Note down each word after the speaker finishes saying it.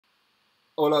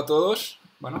Hola a todos.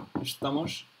 Bueno,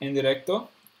 estamos en directo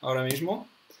ahora mismo.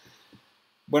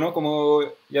 Bueno, como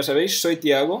ya sabéis, soy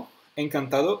Tiago.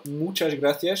 Encantado. Muchas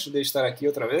gracias de estar aquí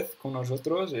otra vez con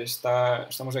nosotros.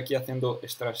 Estamos aquí haciendo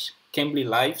estas Cambly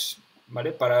Lives,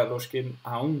 ¿vale? Para los que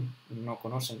aún no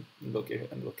conocen lo que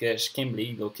es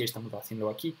Cambly y lo que estamos haciendo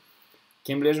aquí.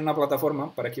 Cambly es una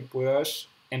plataforma para que puedas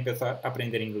empezar a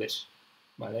aprender inglés,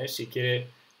 ¿vale? Si quiere,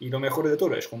 y lo mejor de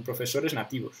todo es con profesores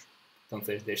nativos.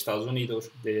 Entonces, de Estados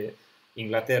Unidos, de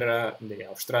Inglaterra, de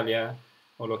Australia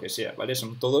o lo que sea, ¿vale?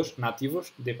 Son todos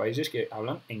nativos de países que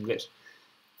hablan inglés.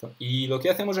 Y lo que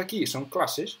hacemos aquí son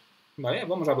clases, ¿vale?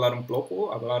 Vamos a hablar un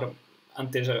poco,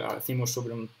 antes hicimos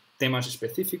sobre temas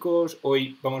específicos,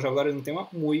 hoy vamos a hablar de un tema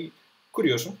muy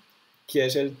curioso, que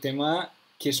es el tema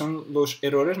que son los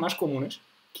errores más comunes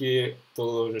que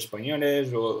todos los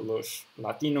españoles o los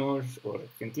latinos o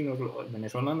argentinos o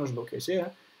venezolanos, lo que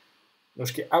sea,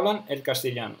 los que hablan el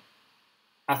castellano,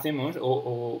 hacemos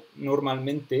o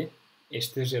normalmente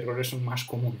estos errores son más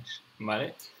comunes,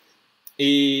 ¿vale?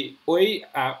 Y hoy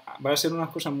va a ser una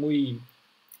cosa muy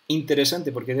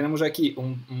interesante porque tenemos aquí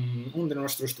un de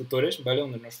nuestros tutores, ¿vale?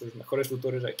 Uno de nuestros mejores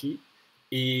tutores aquí,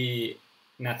 y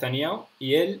Nathaniel,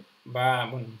 y él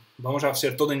bueno, vamos a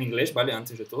hacer todo en inglés, ¿vale?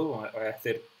 Antes de todo, vamos a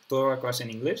hacer toda la clase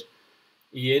en inglés,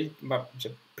 y él va a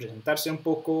presentarse un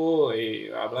poco,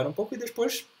 hablar un poco, y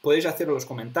después podéis hacer los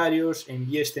comentarios,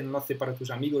 envíe este enlace para tus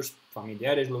amigos,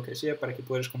 familiares, lo que sea, para que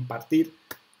puedas compartir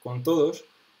con todos.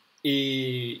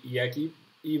 Y aquí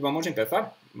vamos a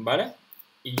empezar, ¿vale?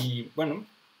 Y bueno,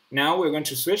 now we're going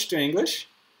to switch to English.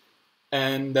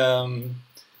 And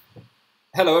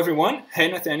hello, everyone.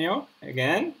 Hey, Nathaniel,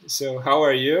 again. So how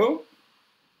are you?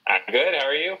 I'm good. How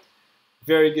are you?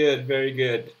 Very good, very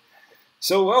good.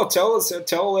 So, well,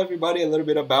 tell everybody a little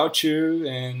bit about you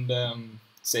and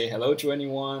say hello to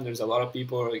anyone. There's a lot of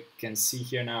people I can see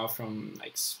here now from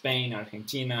like Spain,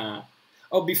 Argentina.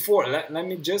 Oh, before, let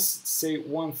me just say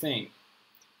one thing.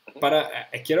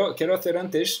 Quiero hacer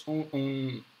antes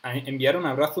enviar un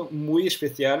abrazo muy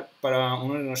especial para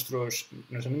uno de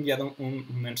nos han enviado un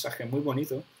mensaje muy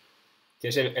bonito, que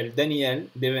es el Daniel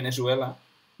de Venezuela,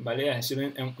 ¿vale? Ha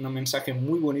sido un mensaje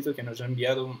muy bonito que nos ha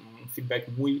enviado un feedback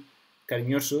muy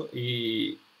cariñoso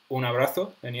y un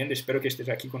abrazo, Daniel, espero que estés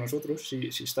aquí con nosotros. Si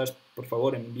estás, por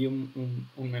favor, envíe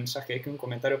un mensaje aquí, un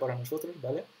comentario para nosotros,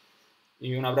 ¿vale?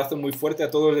 Y un abrazo muy fuerte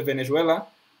a todos de Venezuela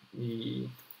y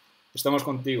estamos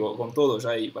contigo, con todos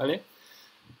ahí, ¿vale?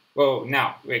 Well,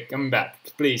 now, wait, come back.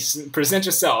 Please, present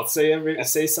yourself.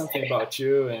 Say something about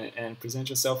you and present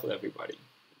yourself with everybody.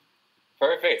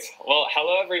 Perfect. Well,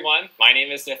 hello, everyone. My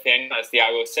name is Nathaniel, as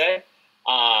Thiago said,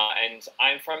 and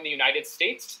I'm from the United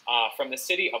States, from the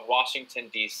city of Washington,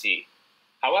 D.C.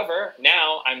 However,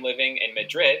 now I'm living in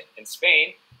Madrid, in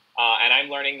Spain, and I'm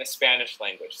learning the Spanish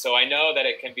language. So I know that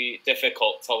it can be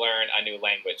difficult to learn a new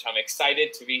language. I'm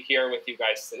excited to be here with you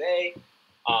guys today.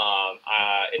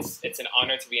 It's an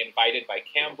honor to be invited by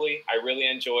Cambly. I really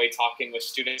enjoy talking with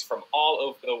students from all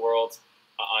over the world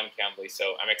on Cambly.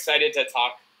 So I'm excited to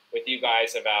talk with you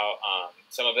guys about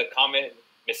some of the common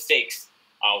mistakes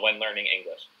when learning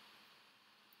English.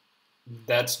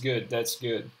 That's good. That's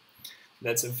good.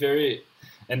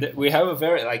 And we have a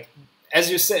very, like, as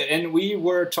you said, and we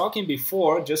were talking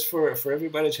before, just for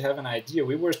everybody to have an idea,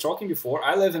 we were talking before,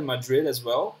 I live in Madrid as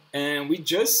well, and we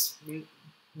just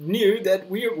knew that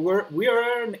we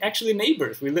are actually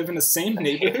neighbors. We live in the same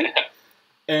neighborhood,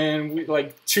 and we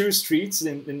like 2 streets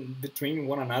in between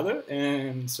one another,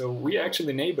 and so we're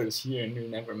actually neighbors here, and we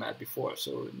never met before.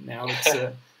 So now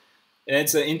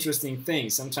it's an interesting thing.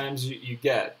 Sometimes you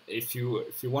get, if you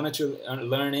wanted to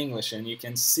learn English and you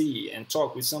can see and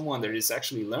talk with someone that is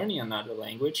actually learning another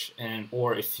language,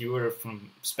 or if you are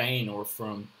from Spain or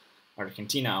from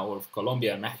Argentina or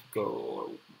Colombia, Mexico, or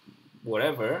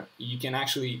whatever, you can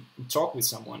actually talk with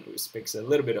someone who speaks a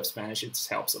little bit of Spanish. It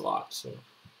helps a lot. So,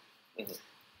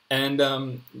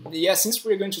 and yeah, since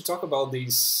we're going to talk about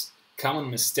these common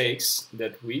mistakes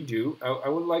that we do, I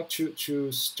would like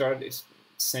to start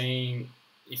saying,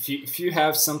 if you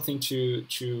have something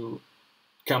to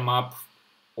come up,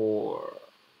 or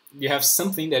you have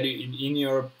something that in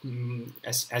your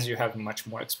as you have much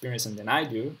more experience than I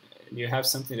do, you have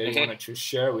something that you wanted to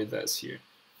share with us here.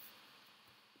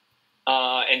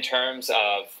 In terms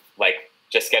of like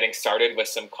just getting started with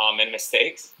some common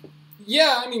mistakes?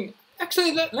 Yeah, I mean,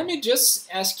 actually, let me just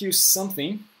ask you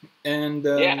something. And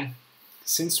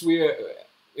since we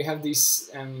have these,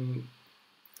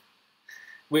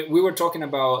 we were talking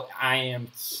about I am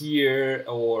here,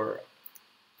 or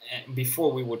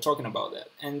before we were talking about that,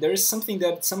 and there is something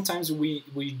that sometimes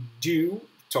we do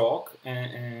talk,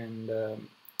 and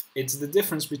it's the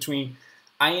difference between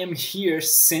I am here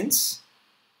since,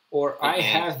 or I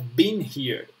have been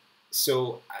here.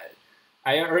 So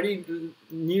I already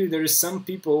knew there's some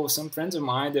people, some friends of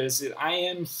mine that say, I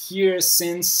am here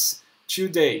since 2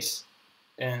 days.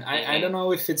 And I don't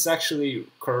know if it's actually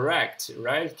correct,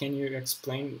 right? Can you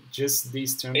explain just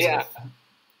these terms? Yeah,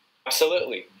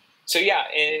 absolutely. So yeah,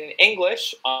 in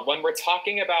English, when we're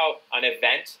talking about an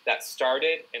event that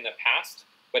started in the past,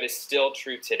 but is still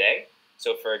true today.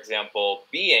 So for example,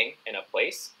 being in a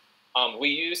place, we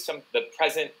use the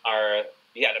present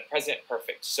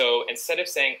perfect. So instead of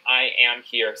saying, I am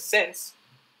here since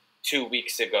 2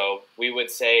 weeks ago, we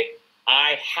would say,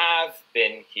 I have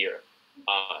been here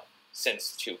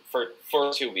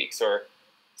for 2 weeks, or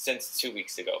since 2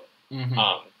 weeks ago.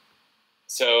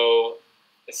 So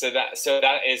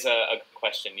that is a good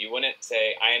question. You wouldn't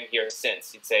say, I am here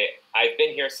since. You'd say, I've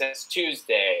been here since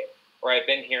Tuesday, or I've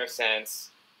been here since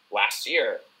last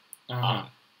year.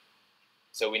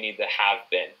 So we need the have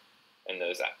been in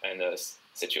those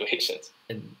situations.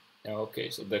 Okay,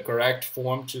 so the correct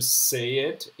form to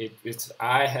say it's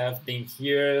I have been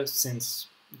here since,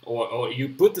 or you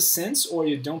put the since, or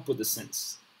you don't put the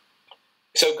since.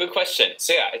 So good question.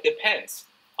 So yeah, it depends.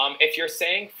 If you're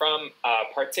saying from a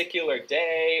particular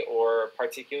day or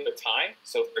particular time,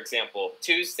 so for example,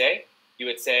 Tuesday, you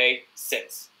would say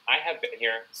since. I have been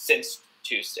here since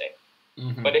Tuesday.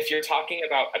 But if you're talking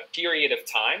about a period of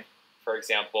time, for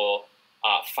example,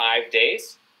 5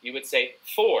 days, you would say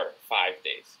for 5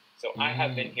 days. So I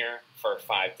have been here for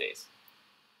 5 days.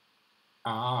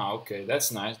 Okay,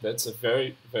 that's nice. That's a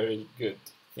very, very good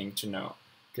thing to know.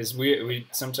 Because we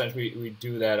sometimes we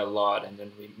do that a lot, and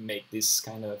then we make this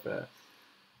kind of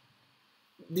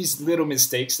these little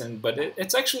mistakes, but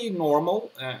it's actually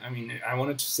normal. I mean, I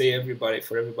wanted to say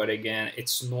for everybody again,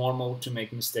 it's normal to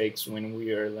make mistakes when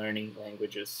we are learning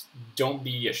languages. Don't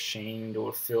be ashamed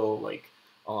or feel like,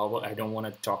 oh, well, I don't want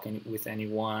to talk with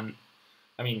anyone.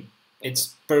 I mean,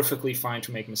 it's perfectly fine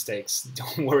to make mistakes.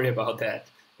 Don't worry about that.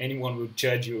 Anyone will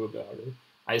judge you about it.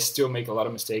 I still make a lot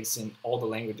of mistakes in all the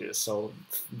languages, so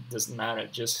it doesn't matter.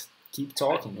 Just keep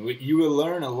talking. You will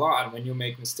learn a lot when you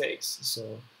make mistakes.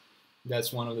 So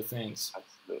that's one of the things.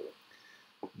 Absolutely.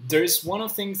 There's one of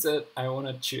the things that I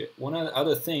want to. One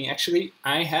other thing, actually,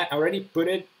 I had already put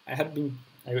it.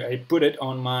 I put it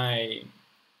on my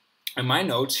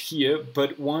notes here,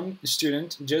 but one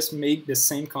student just made the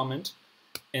same comment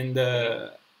in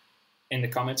the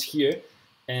comments here,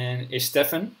 and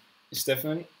Stefan,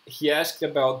 he asked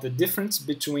about the difference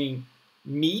between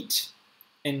meat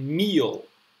and meal,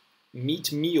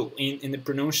 meal in the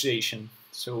pronunciation.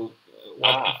 So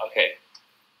okay,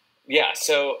 yeah.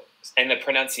 So in the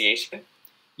pronunciation,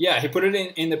 yeah, he put it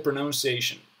in the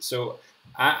pronunciation. So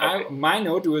my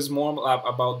note was more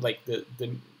about like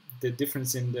the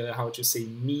difference in the how to say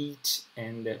meat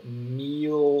and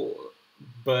meal,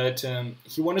 but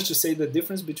he wanted to say the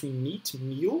difference between meat,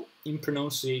 meal in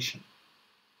pronunciation.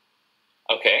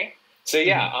 Okay. So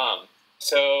yeah.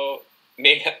 So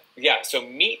meat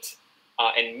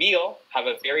and meal have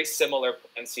a very similar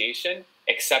pronunciation,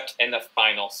 except in the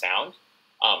final sound.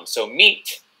 So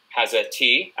meat has a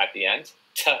T at the end,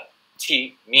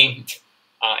 T, meat,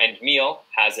 and meal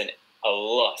has a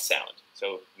L sound,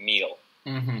 so meal.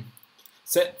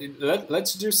 So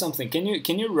let's do something.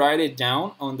 Can you write it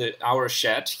down on our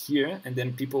chat here, and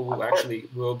then people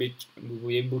will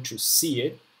be able to see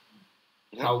it.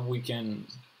 How we can.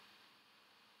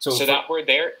 So that word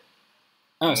there.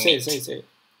 Oh, say it.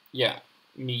 Yeah,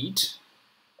 meat.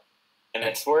 And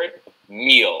next word,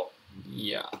 meal.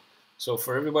 Yeah. So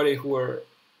for everybody who are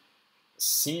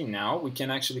seeing now, we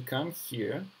can actually come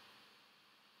here,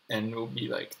 and it'll be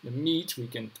like the meat. We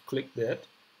can click that,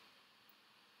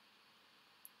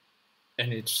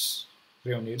 and it's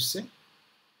reunirse.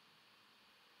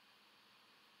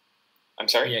 I'm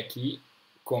sorry. Y aquí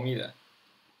comida.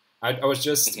 I was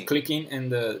just clicking in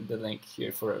the link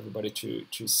here for everybody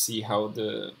to see how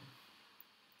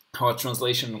a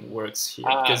translation works here.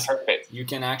 Because perfect. you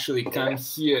can actually come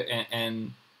here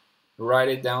and write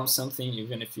it down something,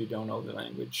 even if you don't know the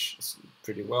language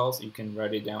pretty well. So you can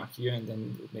write it down here, and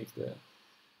then it'll make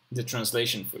the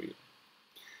translation for you.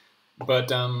 But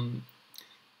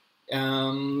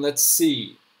let's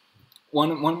see.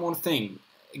 One more thing.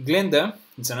 Glenda,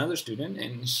 it's another student,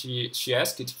 and she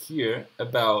asked it here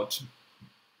about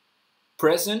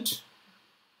present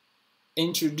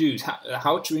introduce,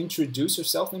 how to introduce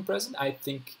yourself in present. I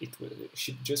think it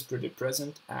should just put the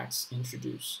present acts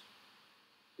introduce.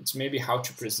 It's maybe how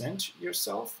to present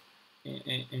yourself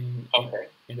in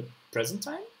the present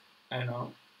time. I don't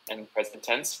know. In present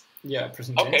tense. Yeah,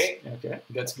 present tense. Okay,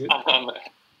 that's good.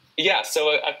 Yeah, so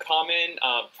a common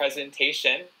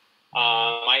presentation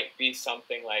might be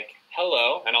something like,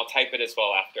 hello, and I'll type it as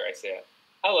well after I say it.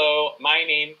 Hello, my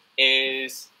name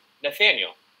is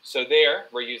Nathaniel. So there,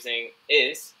 we're using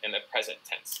is in the present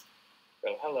tense.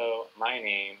 So hello, my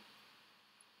name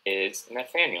is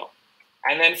Nathaniel.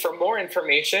 And then for more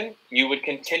information, you would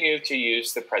continue to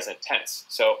use the present tense.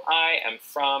 So I am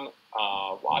from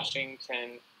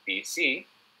Washington, D.C.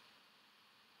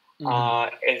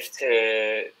 If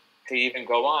to even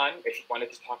go on, if you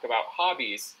wanted to talk about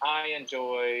hobbies, I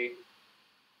enjoy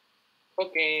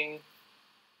cooking,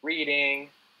 reading,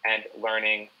 and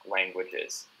learning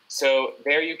languages. So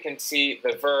there you can see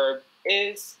the verb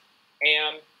is,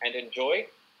 am, and enjoy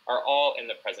are all in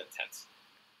the present tense.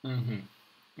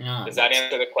 Yeah, does that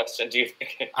answer the question? Do you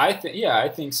think? I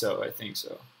think so.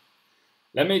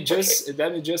 Let me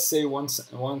just say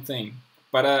one thing.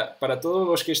 Para todos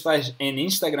los que estáis en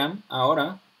Instagram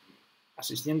ahora,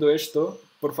 asistiendo a esto,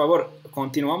 por favor,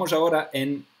 continuamos ahora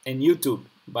en YouTube,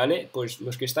 ¿vale? Pues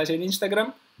los que estáis en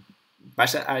Instagram,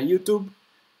 vais a YouTube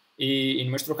y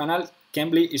en nuestro canal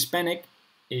Cambly Hispanic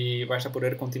y vais a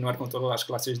poder continuar con todas las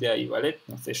clases de ahí, ¿vale?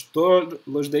 Entonces, todos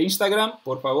los de Instagram,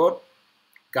 por favor,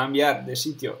 cambiar de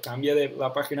sitio, cambia de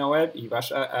la página web y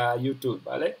vas a YouTube,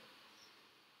 ¿vale?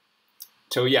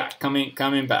 So yeah, coming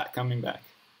back.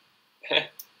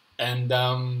 And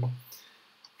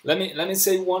let me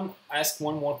ask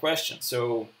one more question.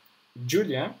 So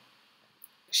Julia,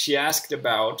 she asked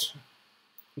about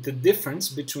the difference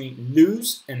between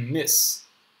lose and miss.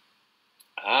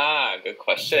 Ah, good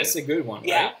question. That's a good one,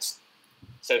 yeah. Right?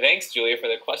 So thanks, Julia, for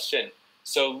the question.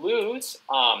 So lose,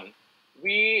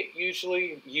 we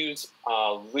usually use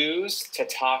lose to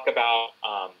talk about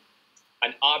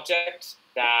an object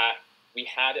that we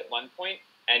had at one point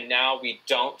and now we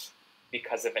don't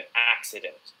because of an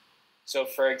accident. So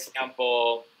for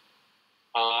example,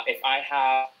 if I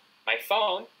have my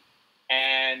phone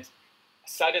and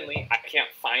suddenly I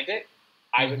can't find it,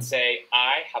 I would say,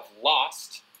 I have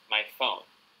lost my phone.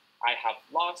 I have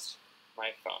lost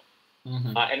my phone.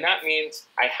 And that means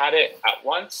I had it at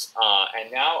once,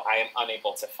 and now I am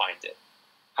unable to find it.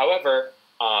 However,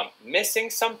 missing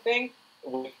something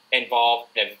would involve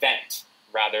an event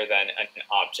rather than an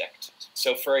object.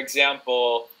 So for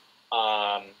example,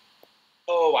 I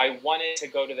wanted to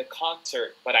go to the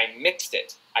concert, but I missed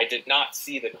it. I did not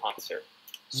see the concert.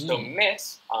 So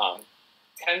miss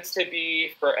tends to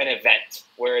be for an event,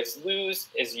 whereas lose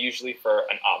is usually for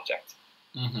an object.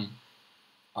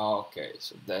 Okay,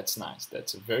 so that's nice.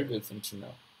 That's a very good thing to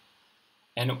know.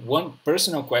 And one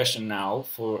personal question now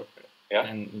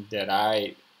and that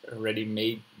I already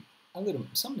made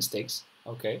some mistakes.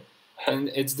 Okay, and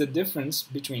it's the difference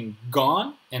between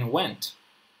gone and went.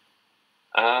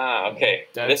 Ah, okay.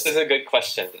 This is a good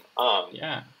question.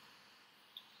 Yeah.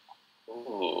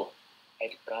 Ooh,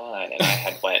 I'd gone and I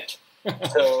had went.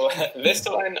 So this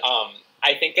one,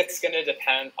 I think it's going to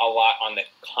depend a lot on the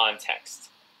context.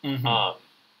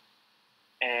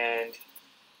 And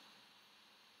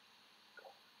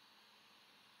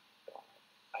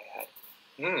I had,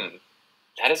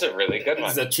 that is a really good one.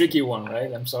 It's a tricky one,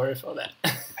 right? I'm sorry for that.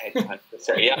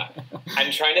 Yeah,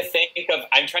 I'm trying to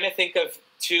think of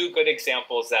two good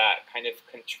examples that kind of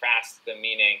contrast the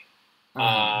meaning.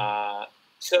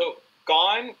 So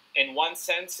gone, in one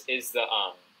sense, is the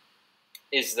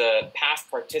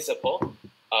past participle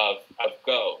of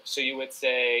go. So you would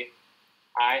say,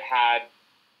 I have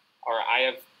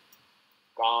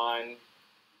gone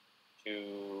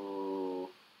to.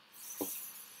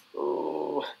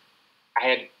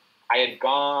 I had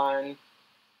gone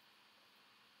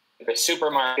to the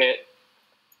supermarket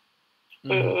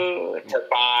to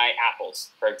buy apples,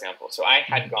 for example. So I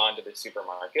had gone to the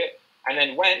supermarket, and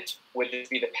then went would just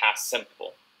be the past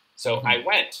simple. So I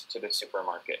went to the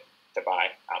supermarket to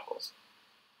buy apples.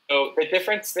 So the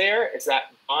difference there is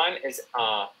that gone is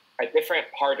a different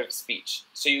part of speech.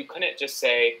 So you couldn't just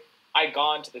say, I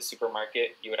gone to the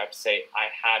supermarket. You would have to say, I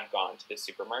had gone to the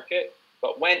supermarket.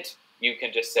 But went, you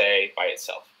can just say by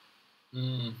itself.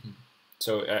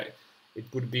 So it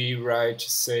would be right to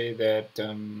say that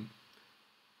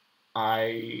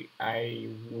I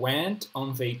went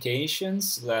on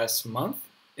vacations last month.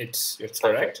 It's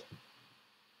correct.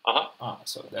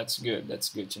 So that's good. That's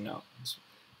good to know.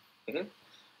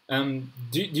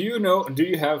 Do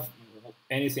you have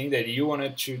anything that you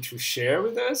wanted to share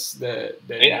with us?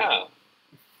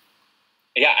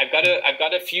 Yeah, I've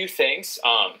got a few things.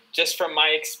 Just from my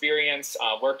experience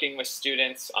working with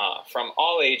students from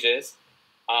all ages,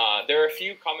 there are a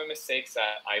few common mistakes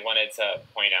that I wanted to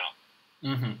point out.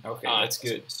 Okay, that's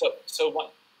good. So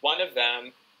one of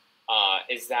them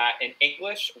is that in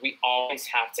English, we always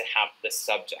have to have the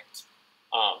subject.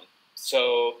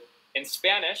 So in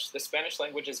Spanish, the Spanish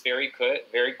language is very good,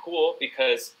 very cool,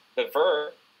 because the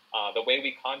verb, the way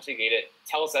we conjugate it,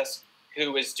 tells us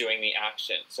who is doing the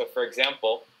action. So for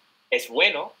example, es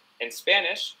bueno in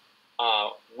Spanish,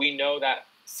 we know that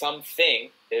something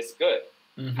is good.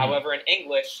 Mm-hmm. However, in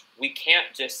English, we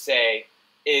can't just say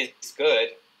is good.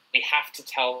 We have to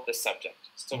tell the subject.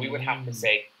 So we would have to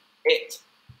say it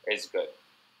is good.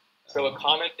 So a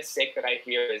common mistake that I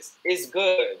hear is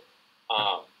good.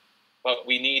 But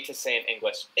we need to say in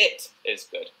English, it is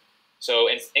good. So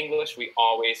in English, we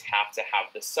always have to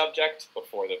have the subject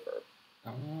before the verb.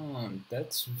 Oh,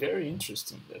 that's very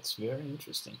interesting. That's very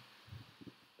interesting.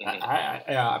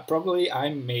 Mm-hmm. Probably I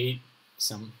made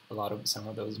some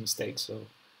of those mistakes. So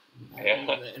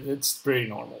it's pretty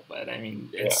normal. But I mean,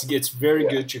 it's very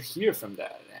good to hear from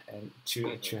that and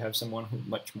to have someone who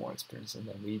much more experienced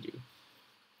than we do.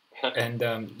 And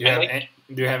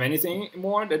do you have anything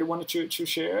more that you wanted to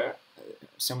share?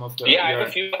 Some of the I have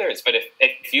a few others, but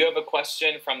if you have a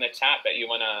question from the chat that you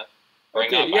want to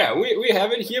bring up, we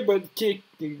have it here, but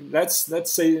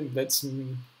let's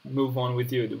move on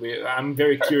with you. I'm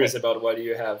very curious about what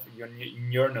you have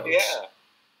in your notes.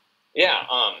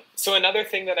 So another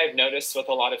thing that I've noticed with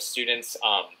a lot of students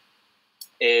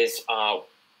is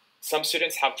some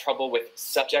students have trouble with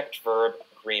subject-verb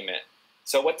agreement.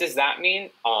 So what does that mean?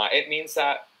 It means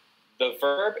that the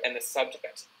verb and the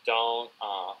subject don't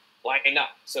line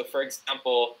up. So for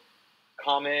example,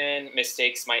 common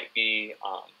mistakes might be,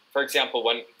 for example,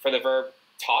 for the verb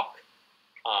talk,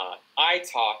 I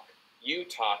talk, you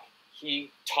talk, he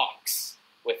talks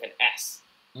with an S.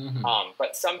 Mm-hmm.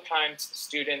 But sometimes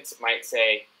students might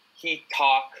say he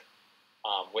talk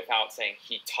without saying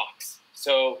he talks.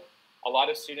 So a lot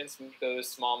of students make those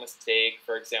small mistakes.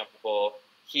 For example,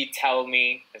 he tell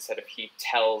me instead of he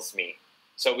tells me.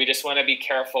 So we just want to be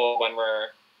careful when we're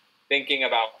thinking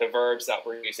about the verbs that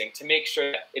we're using to make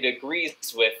sure that it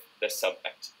agrees with the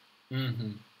subject.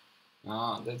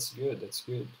 Mm-hmm. That's good. That's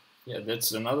good. Yeah,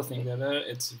 that's another thing that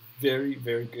it's very,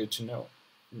 very good to know.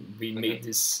 We made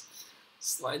this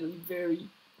slightly very...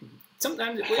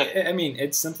 Sometimes, I mean,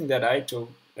 it's something that I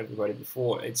told everybody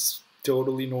before. It's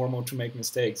totally normal to make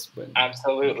mistakes, but...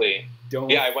 Absolutely.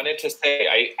 I wanted to say,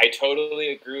 I totally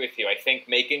agree with you. I think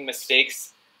making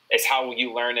mistakes is how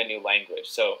you learn a new language.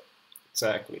 So...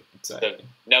 Exactly. So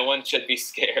no one should be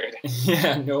scared.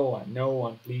 Yeah, no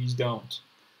one. Please don't.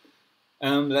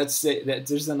 Let's say that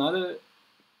there's another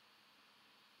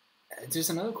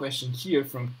question here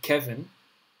from Kevin,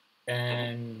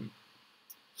 and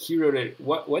he wrote it.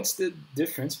 What's the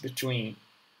difference between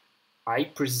I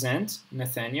present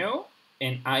Nathaniel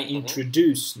and I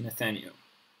introduce Nathaniel?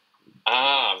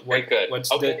 Very good. What's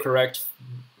the correct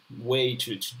way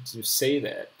to say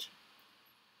that?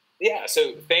 Yeah,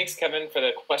 so thanks, Kevin, for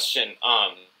the question.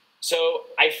 So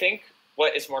I think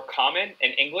what is more common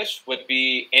in English would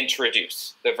be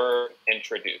introduce, the verb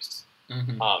introduce.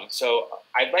 Mm-hmm. So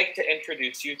I'd like to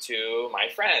introduce you to my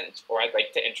friend, or I'd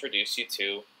like to introduce you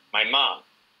to my mom.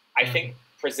 I think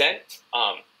present,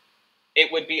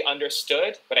 it would be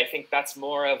understood, but I think that's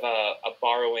more of a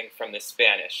borrowing from the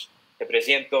Spanish. Te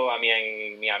presento a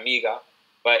mi amiga.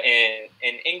 But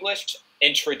in English,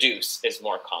 introduce is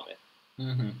more common.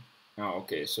 Mm-hmm. Oh,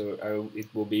 okay. So it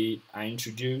will be I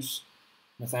introduce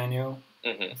Nathaniel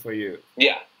for you.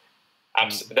 Yeah,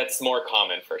 absolutely. That's more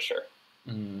common for sure.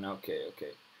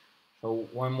 Okay. So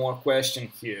one more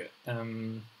question here.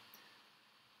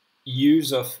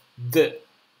 Use of the.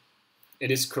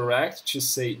 It is correct to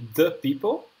say the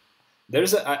people.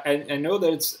 There's I know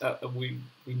that it's we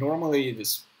normally, the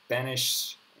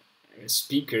Spanish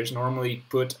speakers normally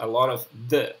put a lot of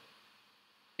the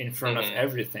in front of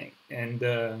everything,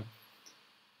 and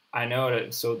I know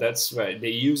that, so that's right.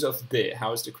 The use of the.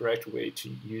 How is the correct way to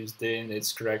use the? And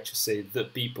it's correct to say the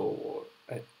people.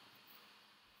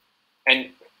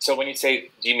 And so when you say,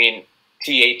 do you mean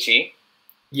THE?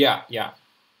 Yeah.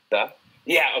 The?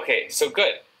 Yeah. Okay. So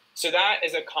good. So that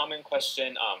is a common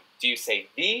question. Do you say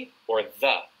the or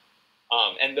the?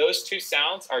 And those two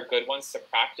sounds are good ones to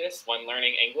practice when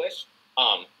learning English.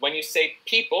 When you say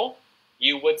people,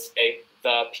 you would say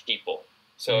the people.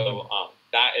 So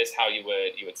that is how you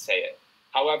would say it.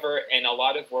 However, in a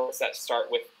lot of words that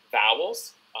start with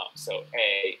vowels, so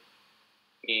A,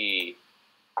 E,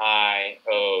 I,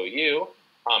 O, U,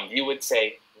 you would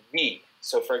say the.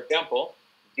 So for example,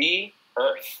 the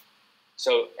earth.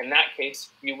 So in that case,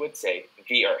 you would say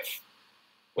the earth.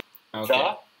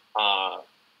 The,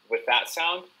 with that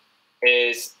sound,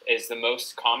 is the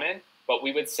most common, but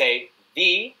we would say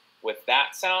the with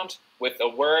that sound with a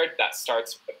word that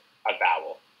starts with a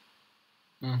vowel.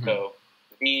 Mm-hmm. So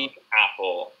the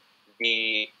apple,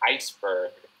 the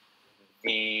iceberg,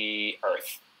 the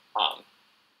earth.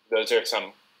 Those are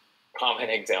some common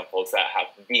examples that have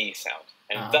the sound.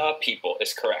 And the people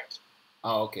is correct.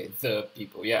 Oh, okay, the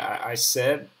people. Yeah, I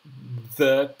said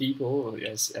the people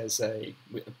as I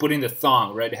put in the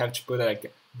thong, right? I have to put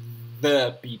like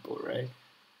the people, right?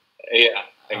 Yeah,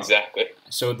 exactly.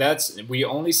 So we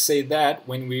only say that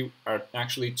when we are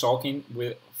actually talking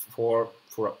for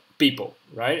people,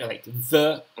 right? Like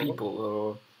the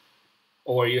people,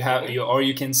 or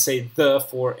you can say the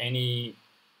for any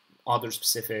other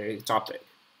specific topic.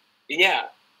 Yeah.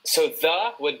 So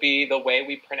the would be the way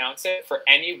we pronounce it for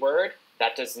any word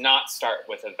that does not start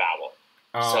with a vowel.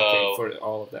 Oh, so okay, for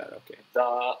all of that, okay.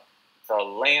 The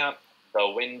lamp, the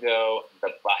window,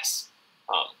 the bus,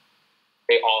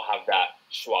 they all have that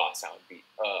schwa sound, the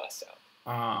sound.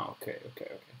 Ah, okay.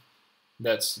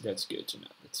 That's good to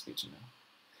know. That's good to know.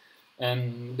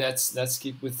 And let's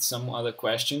keep with some other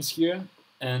questions here.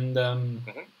 And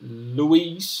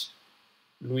Luis,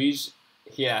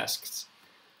 he asks,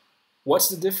 what's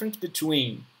the difference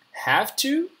between have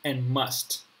to and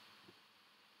must?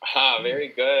 Very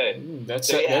good.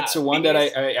 That's a one that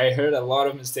I heard a lot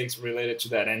of mistakes related to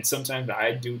that, and sometimes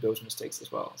I do those mistakes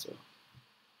as well. So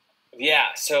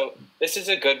yeah, so this is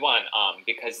a good one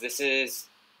because this is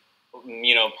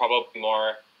probably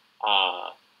more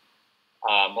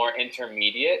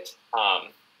intermediate,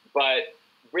 but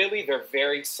really they're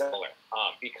very similar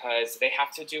because they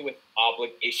have to do with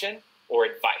obligation or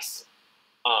advice.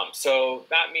 So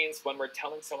that means when we're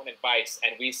telling someone advice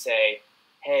and we say,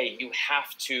 hey, you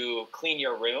have to clean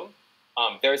your room,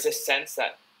 there's a sense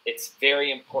that it's very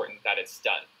important that it's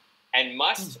done. And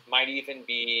must might even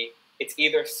be, it's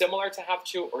either similar to have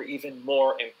to or even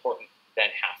more important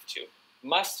than have to.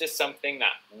 Must is something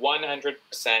that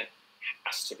 100%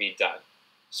 has to be done.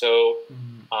 So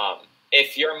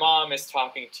if your mom is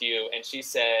talking to you and she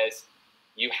says,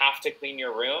 you have to clean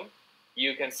your room,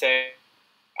 you can say,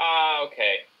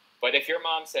 okay. But if your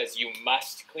mom says you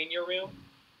must clean your room,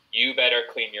 you better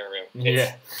clean your room.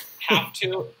 Yeah. Have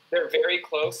to, they're very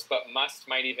close, but must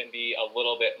might even be a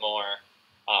little bit more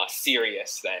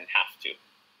serious than have to.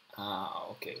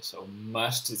 Okay. So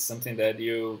must is something that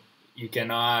you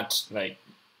cannot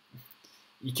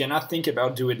think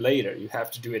about do it later. You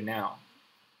have to do it now.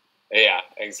 Yeah,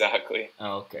 exactly.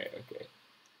 Okay.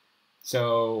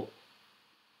 So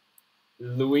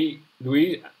Luis,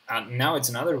 now it's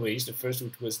another Luis. The first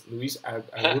which was Luis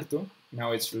Agurto.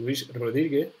 Now it's Luis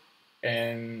Rodriguez,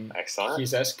 and excellent.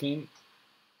 He's asking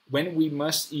when we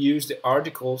must use the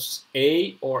articles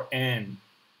a or an.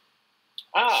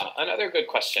 Another good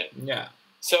question. Yeah.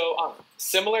 So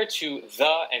similar to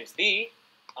the and the,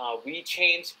 we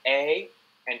change a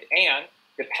and an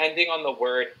depending on the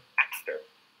word after.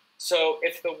 So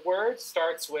if the word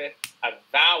starts with a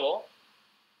vowel,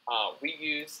 we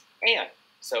use an.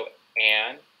 So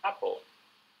an apple,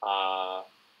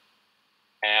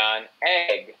 an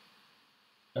egg,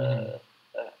 an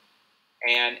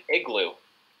igloo.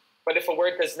 But if a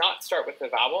word does not start with a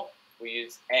vowel, we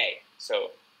use a.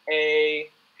 So a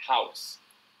house,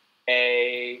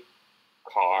 a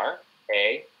car,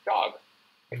 a dog.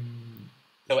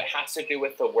 So it has to do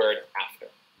with the word after.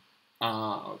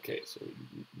 Okay. So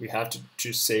we have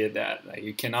to say that. Like,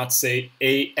 you cannot say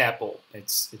a apple.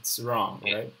 It's wrong,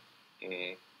 right?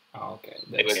 Okay.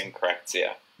 It was incorrect.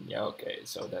 Yeah. Yeah. Okay.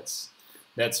 So that's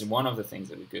one of the things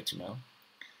that are good to know.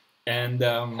 And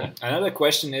another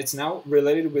question. It's now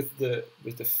related with the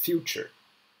future,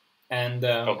 and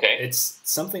it's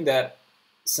something that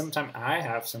sometimes I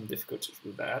have some difficulties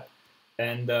with that.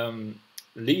 And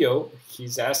Leo,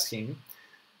 he's asking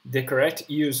the correct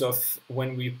use of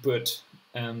when we put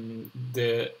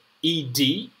the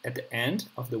ed at the end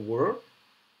of the word,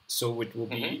 so it will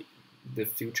be the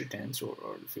future tense or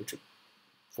the future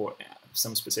for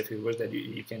some specific words that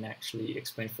you can actually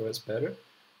explain for us better,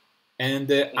 and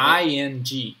the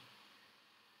ing.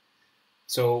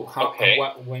 So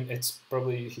when it's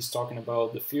probably he's talking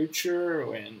about the future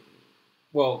when,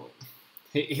 well,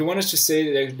 he wanted to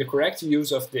say the correct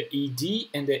use of the ed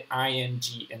and the ing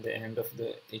at the end of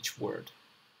each word.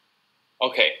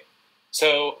 Okay,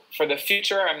 so for the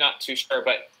future, I'm not too sure,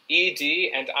 but ed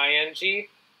and ing,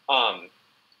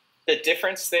 the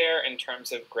difference there in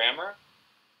terms of grammar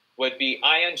would be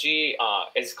ing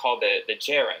is called the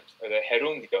gerund or the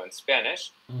gerundio in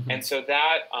Spanish, and so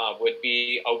that would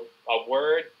be a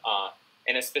word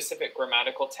in a specific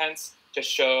grammatical tense to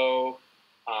show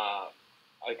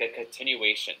like a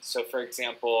continuation. So for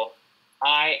example,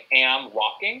 I am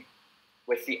walking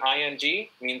with the ing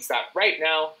means that right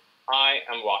now I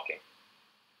am walking.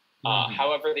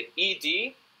 However, the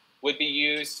ed would be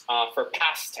used for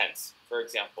past tense, for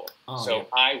example. Yeah.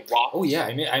 I walked. Oh yeah,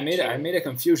 I made a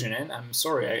confusion, and I'm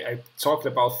sorry. I talked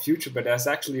about future, but that's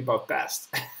actually about past.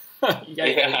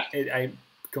 I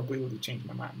completely changed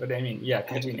my mind. But I mean, yeah,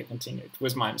 continue. It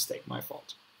was my mistake, my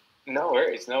fault. No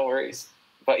worries.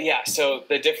 But yeah, so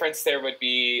the difference there would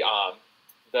be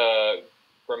the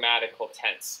grammatical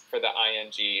tense for the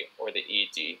ing or the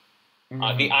ed.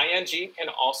 The ing can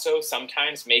also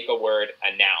sometimes make a word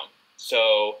a noun.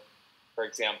 So, for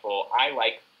example, I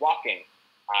like walking.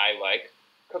 I like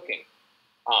cooking.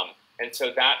 And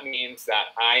so that means that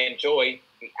I enjoy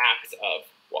the act of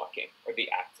walking or the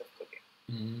act of cooking.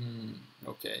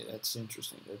 Okay, that's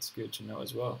interesting. That's good to know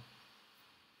as well.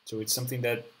 So it's something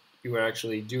that you are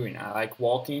actually doing. I like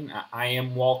walking. I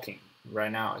am walking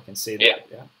right now. I can say that.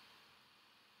 Yeah.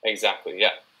 Exactly.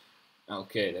 Yeah.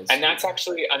 Okay. That's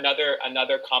actually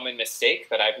another common mistake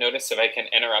that I've noticed. If I can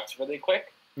interrupt really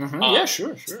quick. Yeah,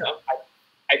 sure. So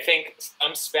I think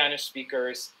some Spanish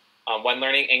speakers, when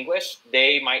learning English,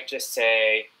 they might just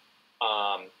say,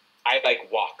 I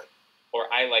like walk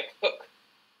or I like cook.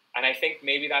 And I think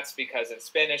maybe that's because in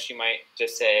Spanish you might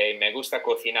just say, me gusta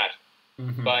cocinar.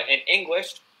 But in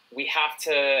English, we have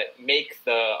to make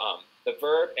the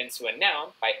verb into a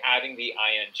noun by adding the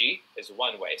ing is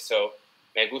one way. So,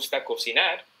 me gusta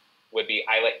cocinar would be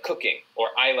I like cooking or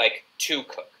I like to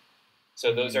cook.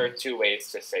 So those are two ways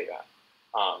to say that.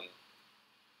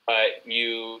 But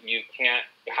you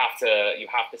have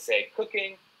to say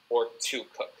cooking or to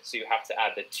cook. So you have to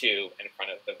add the to in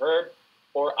front of the verb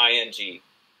or ing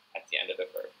at the end of the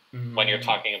verb when you're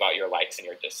talking about your likes and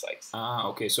your dislikes.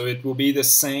 Okay. So it will be the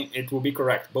same. It will be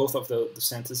correct. Both of the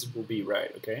sentences will be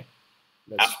right. Okay.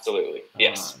 Absolutely.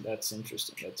 Yes. That's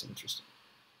interesting.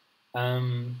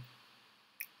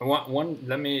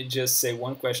 Let me just say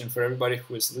one question for everybody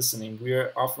who is listening. We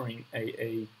are offering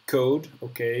a code.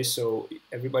 Okay. So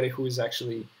everybody who is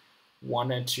actually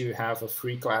wanted to have a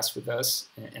free class with us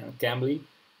in Cambly,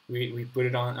 we put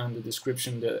it on the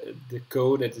description, the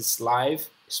code that is live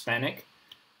Hispanic.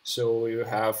 So you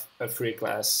have a free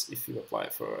class if you apply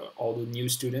for all the new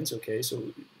students. Okay,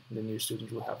 so the new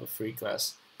students will have a free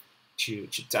class to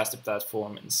test the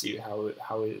platform and see how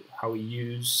we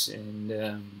use and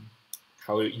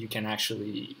how you can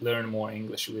actually learn more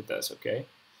English with us. Okay,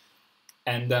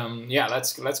 and yeah,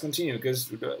 let's continue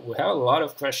because we have a lot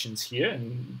of questions here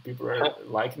and people are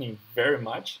liking it very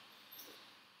much.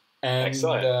 And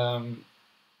excellent.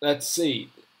 Let's see.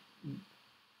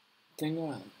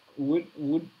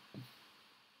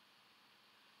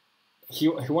 He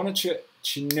wanted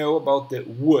to know about the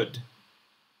would,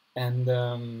 and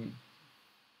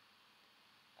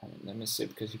let me see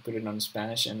because he put it on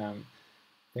Spanish and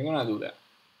tengo una duda.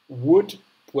 Would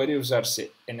puede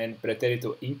usarse en el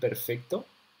pretérito imperfecto.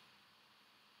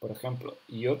 Por ejemplo,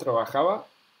 yo trabajaba.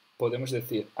 Podemos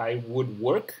decir I would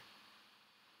work.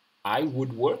 I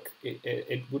would work.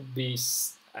 It would be.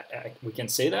 We can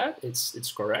say that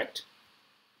it's correct.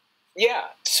 Yeah,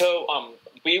 so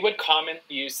we would commonly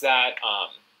use that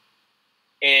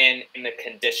in the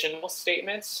conditional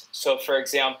statements. So, for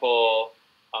example,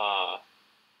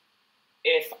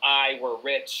 if I were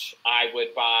rich, I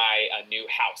would buy a new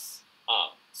house.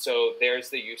 So there's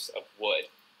the use of would.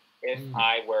 If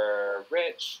I were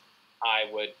rich, I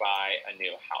would buy a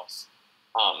new house.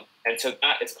 And so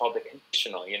that is called the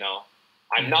conditional, you know.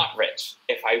 I'm not rich.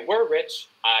 If I were rich,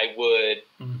 I would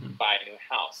buy a new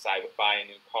house. I would buy a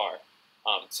new car.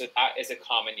 So that is a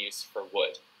common use for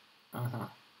would.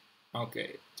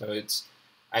 Okay. So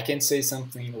I can say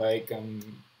something like,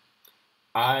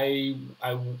 I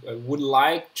would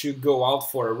like to go out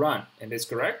for a run. And that's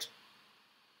correct?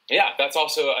 Yeah, that's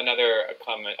also another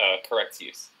common correct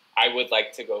use. I would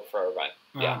like to go for a run.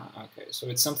 Yeah. Okay. So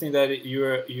it's something that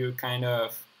you kind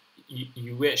of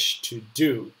you wish to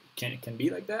do. Can it be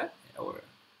like that, or?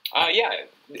 Yeah,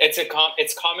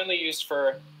 it's commonly used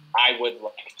for I would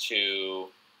like to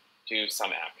do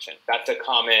some action. That's a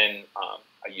common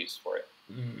use for it.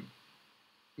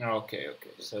 Okay.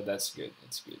 So that's good.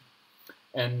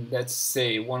 And let's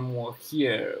say one more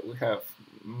here. We have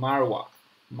Marwa.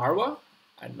 Marwa?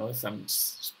 I don't know if I'm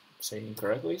saying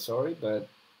correctly. Sorry, but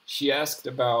she asked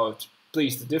about,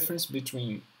 please, the difference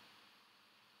between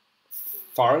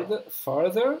farther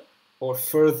or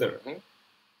further.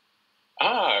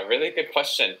 Really good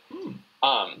question.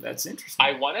 That's interesting.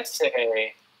 I want to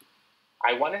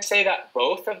say that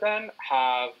both of them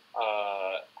have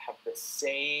the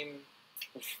same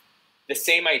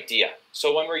idea.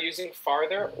 So when we're using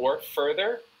farther or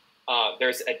further,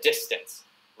 there's a distance,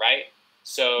 right?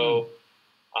 So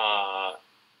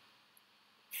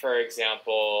for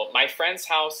example, my friend's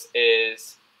house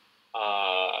is,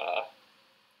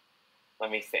 let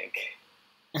me think.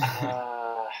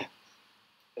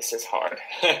 This is hard.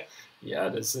 Yeah,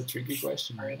 that's a tricky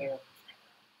question.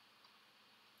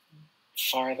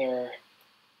 Farther.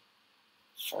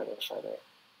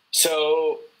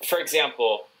 So, for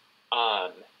example,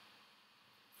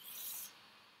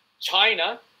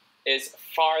 China is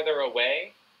farther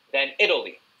away than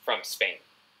Italy from Spain,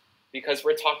 because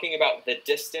we're talking about the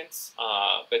distance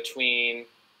between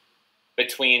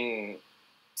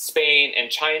Spain and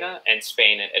China and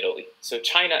Spain and Italy. So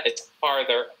China is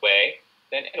farther away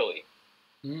than Italy.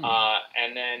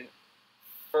 And then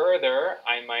further,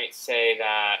 I might say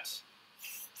that,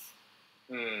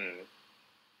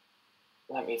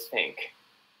 let me think.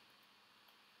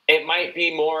 It might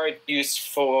be more used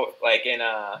for, like, in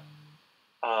a,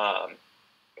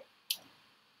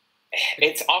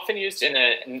 it's often used in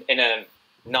a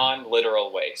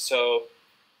non-literal way. So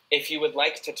if you would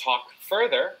like to talk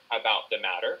further about the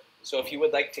matter, so if you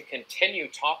would like to continue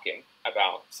talking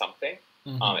about something,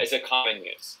 is a common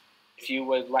use. If you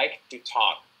would like to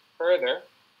talk further,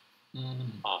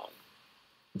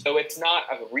 so it's not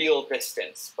a real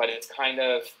distance, but it's kind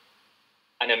of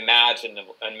an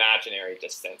imaginary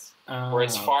distance,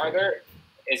 whereas farther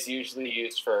is usually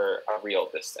used for a real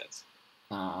distance.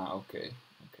 Okay.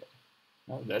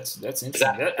 Oh, that's interesting.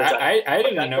 I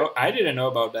didn't know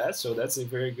about that, so that's a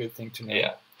very good thing to know.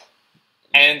 Yeah.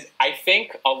 And I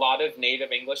think a lot of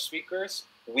native English speakers,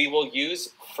 we will use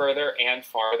further and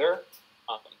farther,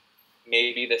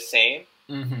 maybe the same,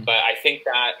 but I think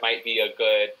that might be a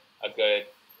good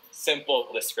simple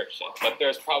description. But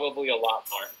there's probably a lot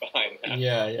more behind that.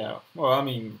 Yeah. Well, I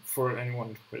mean, for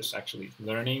anyone who's actually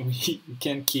learning, we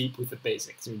can keep with the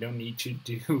basics. We don't need to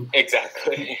do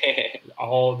exactly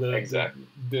all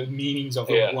the meanings of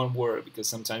one word, because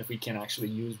sometimes we can actually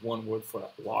use one word for a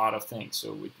lot of things,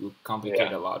 so it will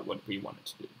complicate a lot what we wanted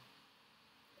to do.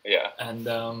 Yeah.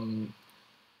 And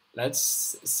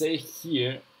let's say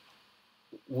here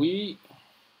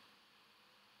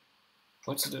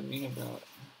what's the meaning about?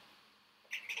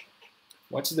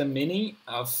 What's the meaning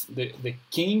of the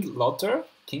King Lothar?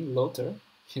 King Lothar,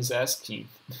 he's asking,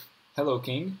 hello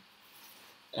King,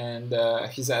 and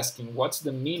he's asking, what's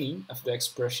the meaning of the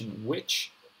expression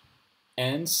which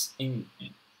ends in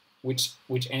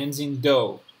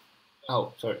though?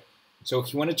 Oh, sorry. So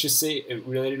he wanted to say it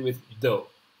related with though.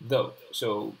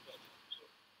 So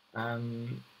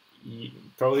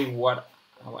probably what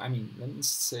I mean. Let me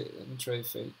try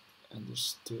if I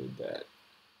understood that.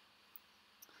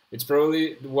 It's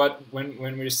probably what when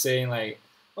we're saying like,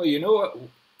 oh, you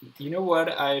know what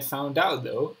I found out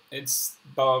though, it's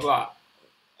blah blah blah.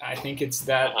 I think it's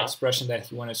that expression that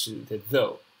he wanted to the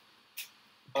though.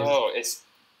 Oh,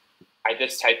 I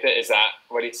just typed it. Is that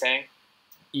what he's saying?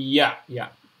 Yeah.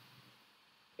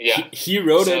 He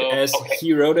wrote it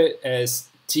as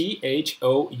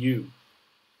THOU,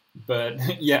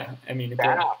 but yeah, I mean.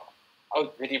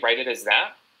 Oh, did he write it as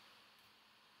that?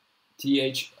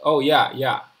 Oh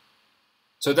yeah.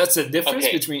 So that's the difference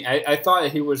between. I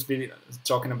thought he was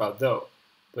talking about though,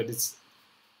 but it's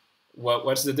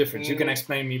what's the difference? You can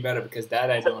explain me better, because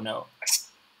that I don't know.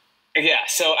 Yeah,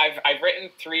 so I've written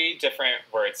 3 different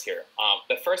words here.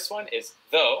 The first one is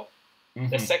though,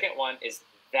 the second one is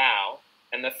thou,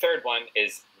 and the third one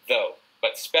is though,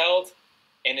 but spelled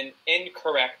in an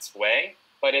incorrect way.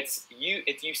 But if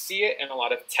you see it in a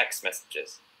lot of text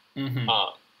messages.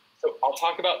 So I'll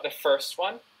talk about the first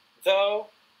one, though.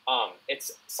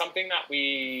 It's something that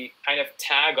we kind of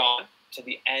tag on to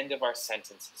the end of our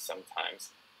sentences sometimes.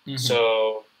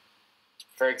 So,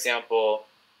 for example,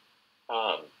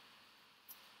 I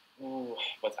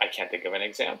can't think of an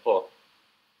example.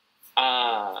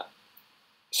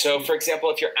 So, for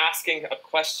example, if you're asking a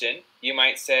question, you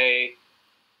might say,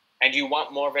 and you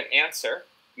want more of an answer,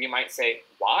 you might say,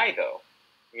 why though?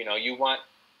 You want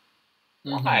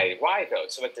why though?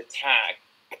 So it's a tag.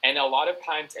 And a lot of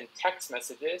times in text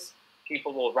messages,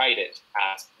 people will write it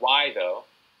as why though,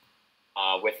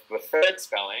 with third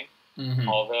spelling,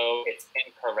 although it's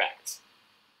incorrect.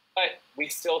 But we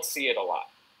still see it a lot.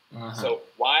 So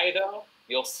why though,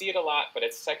 you'll see it a lot, but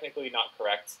it's technically not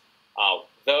correct.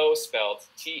 Though spelled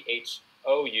THOUGH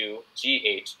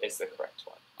is the correct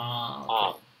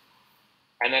one.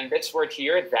 And then this word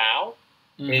here, thou,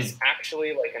 is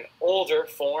actually like an older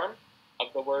form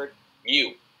of the word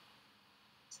you.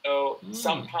 So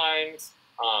sometimes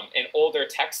in older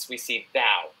texts we see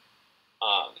thou,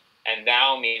 and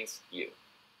thou means you.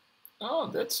 Oh,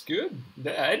 that's good.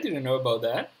 I didn't know about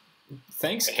that.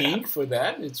 Thanks, King, for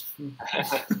that.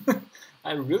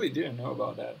 I really didn't know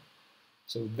about that.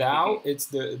 So thou, it's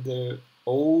the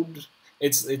old.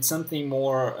 It's something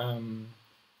more.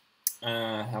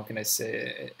 How can I say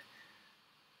it?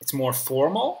 It's more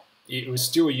formal. You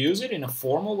still use it in a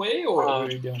formal way,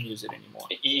 or you don't use it anymore?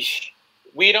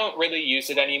 We don't really use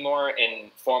it anymore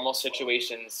in formal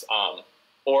situations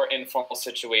or informal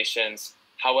situations.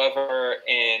 However,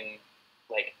 in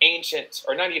like ancient,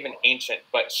 or not even ancient,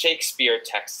 but Shakespeare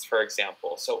texts, for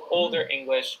example, so older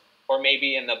English, or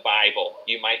maybe in the Bible,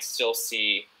 you might still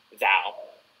see thou.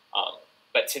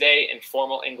 But today, in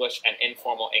formal English and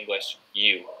informal English,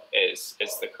 you is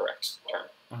the correct term.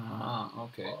 Ah,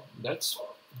 okay. That's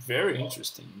very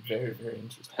interesting. Very, very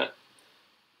interesting.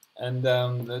 And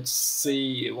let's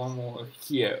see one more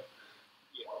here.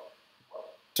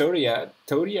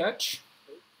 Toriach,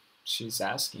 she's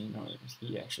asking, or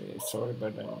he actually, sorry,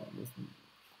 but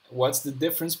what's the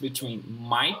difference between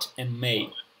might and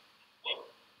may?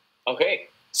 Okay,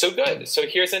 so good. So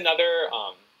here's another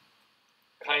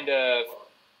kind of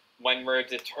when we're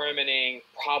determining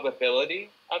probability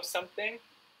of something,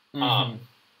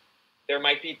 there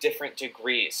might be different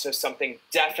degrees. So something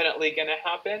definitely going to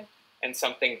happen and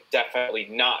something definitely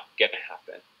not going to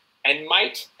happen. And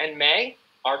might and may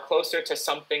are closer to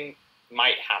something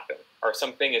might happen or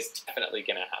something is definitely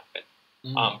going to happen.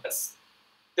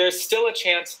 There's still a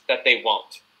chance that they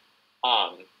won't.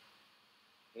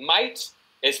 Might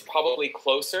is probably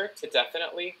closer to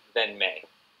definitely than may.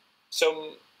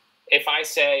 So if I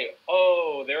say,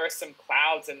 oh, there are some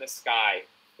clouds in the sky,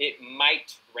 it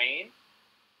might rain,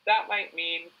 that might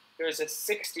mean there's a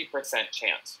 60%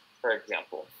 chance, for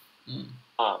example.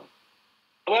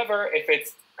 However, if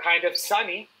it's kind of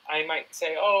sunny, I might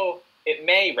say, oh, it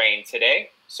may rain today,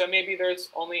 so maybe there's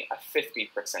only a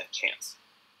 50% chance.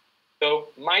 So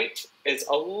might is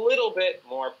a little bit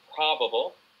more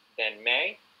probable than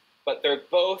may, but they're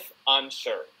both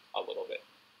unsure a little bit.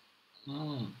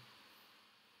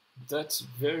 That's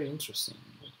very interesting.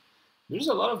 There's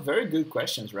a lot of very good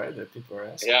questions, right, that people are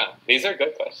asking. Yeah, these are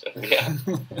good questions.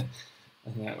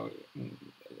 Yeah.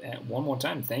 One more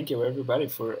time, thank you everybody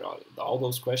for all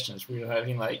those questions. We're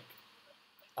having like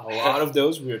a lot of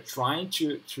those. We're trying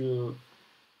to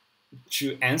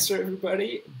answer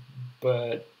everybody,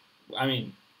 but I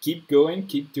mean, keep going,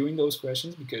 keep doing those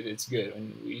questions because it's good,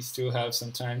 and we still have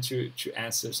some time to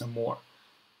answer some more.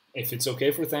 If it's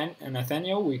okay for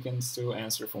Nathaniel, we can still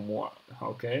answer for more.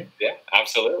 Okay? Yeah,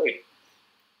 absolutely.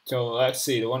 So let's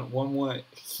see, one more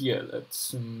here.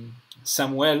 That's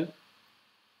Samuel,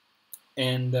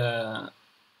 and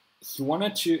he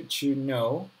wanted to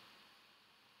know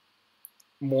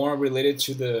more related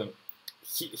to the.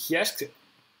 He asked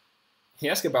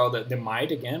about the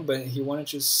might again, but he wanted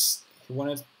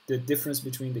the difference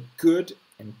between the could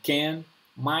and can,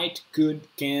 might, could,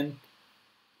 can.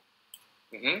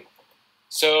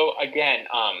 So again,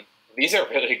 these are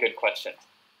really good questions.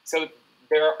 So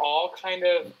they're all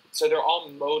they're all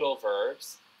modal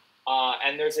verbs,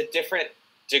 and there's a different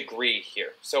degree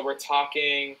here. So we're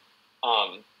talking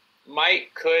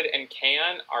might, could, and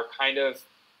can are kind of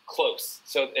close.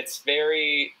 So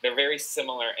they're very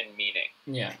similar in meaning.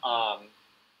 Yeah.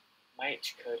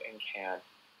 Might, could, and can.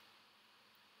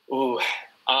 Ooh.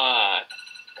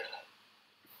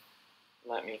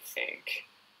 Let me think.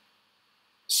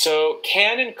 So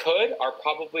can and could are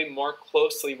probably more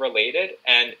closely related,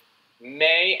 and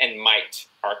may and might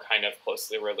are kind of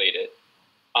closely related.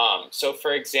 So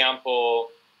for example,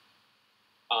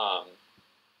 I'm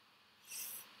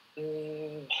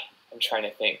trying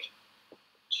to think.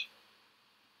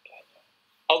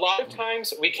 A lot of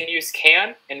times we can use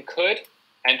can and could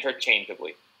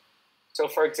interchangeably. So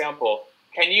for example,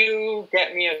 can you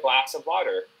get me a glass of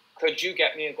water? Could you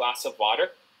get me a glass of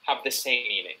water? Have the same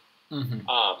meaning.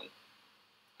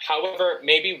 However,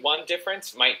 maybe one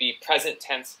difference might be present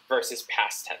tense versus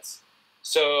past tense.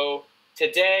 So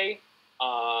today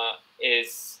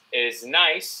is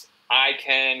nice. I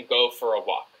can go for a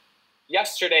walk.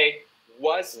 Yesterday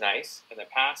was nice in the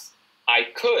past. I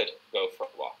could go for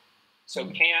a walk. So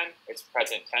can is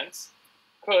present tense.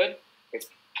 Could is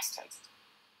past tense.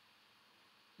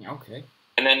 Okay.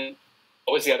 And then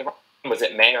what was the other one? Was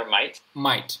it may or might?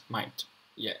 Might.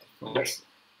 Yeah.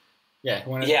 Yeah,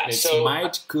 it's so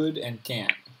might, could, and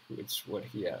can, which is what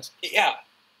he asked. Yeah.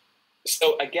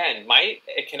 So again, might,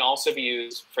 it can also be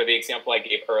used for the example I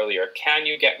gave earlier. Can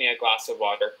you get me a glass of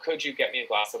water? Could you get me a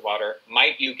glass of water?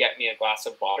 Might you get me a glass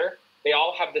of water? They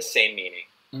all have the same meaning.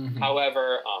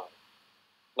 However,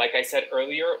 like I said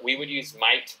earlier, we would use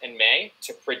might and may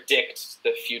to predict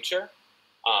the future,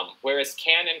 whereas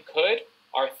can and could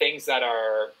are things that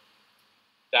are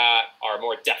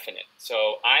more definite.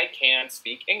 So I can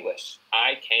speak English.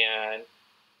 I can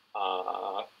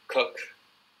cook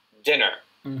dinner.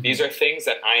 These are things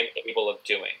that I'm able of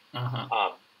doing.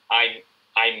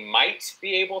 I might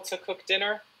be able to cook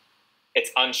dinner.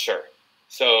 It's unsure.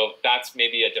 So that's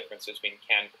maybe a difference between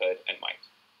can, could, and might.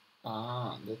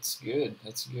 Ah, that's good.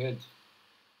 That's good.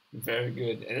 Very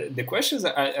good. The questions,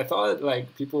 I thought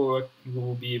like people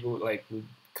will be able, like, would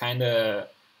kind of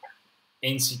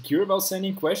insecure about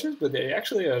sending questions, but they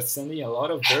actually are sending a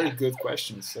lot of very good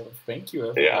questions. So thank you,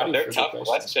 everybody. Yeah, they're for tough the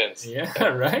questions. Yeah,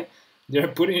 right? They're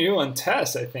putting you on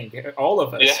test, I think, all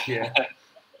of us here.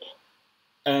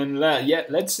 And yeah,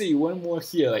 let's see, one more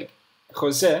here. Like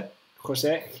Jose,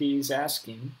 he's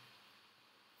asking,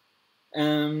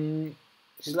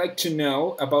 he'd like to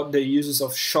know about the uses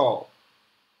of shall.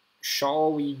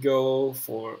 Shall we go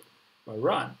for a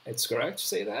run? It's correct to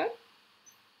say that?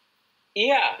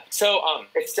 Yeah, so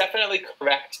it's definitely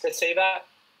correct to say that,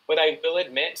 but I will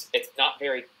admit it's not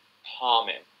very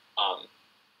common.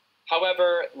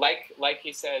 However, like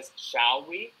he says, shall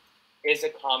we is a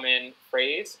common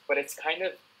phrase, but it's kind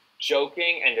of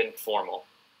joking and informal.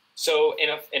 So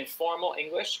in formal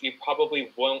English, you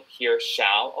probably won't hear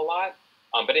shall a lot,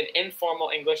 but in informal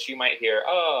English, you might hear,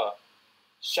 oh,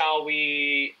 shall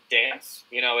we dance?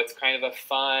 You know, it's kind of a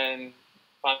fun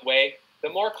way. The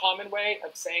more common way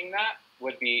of saying that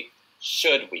would be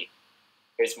should we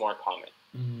is more common.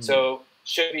 So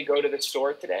should we go to the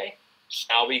store today?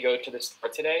 Shall we go to the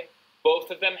store today? Both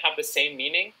of them have the same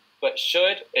meaning, but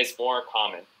should is more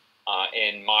common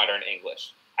in modern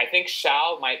English. I think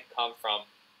shall might come from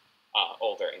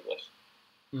older English.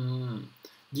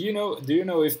 Do you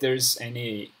know if there's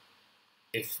any,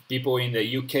 if people in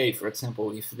the UK, for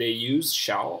example, if they use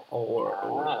shall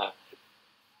or...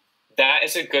 That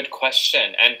is a good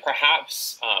question, and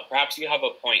perhaps you have a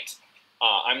point.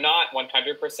 I'm not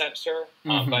 100% sure,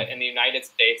 but in the United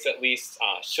States, at least,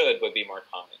 should would be more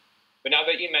common. But now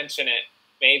that you mention it,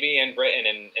 maybe in Britain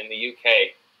and in the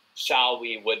UK, shall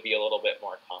we would be a little bit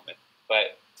more common.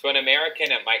 But to an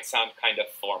American, it might sound kind of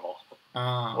formal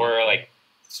or like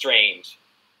strange.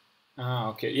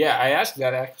 Okay. Yeah, I asked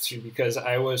that actually because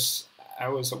I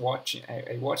watching.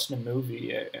 I watched a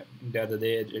movie the other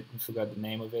day. I forgot the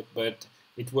name of it, but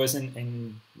it wasn't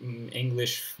in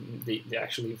English. They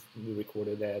actually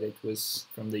recorded that. It was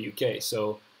from the UK.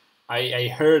 So I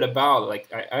heard about, like,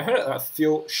 I heard a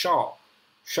few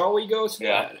shall we go to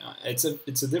that? It's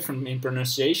a different in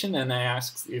pronunciation, and I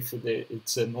asked if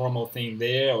it's a normal thing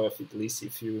there, or if at least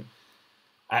if you.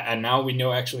 And now we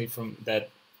know actually from that,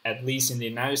 at least in the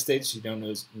United States, you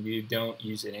don't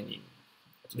use it any.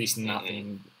 At least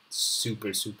nothing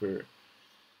super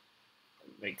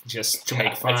like just to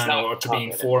make fun or to be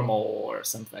informal or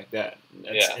something like that.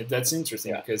 That's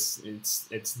interesting because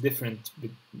it's different.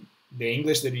 The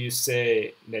English that you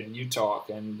say, that you talk,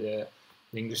 and the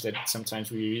English that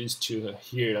sometimes we used to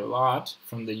hear a lot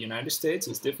from the United States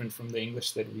is different from the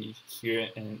English that we hear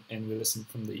and we listen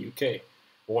from the UK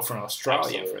or from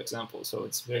Australia, for example. So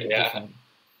it's very different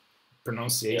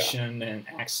pronunciation and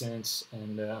accents,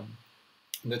 and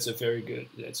that's a very good.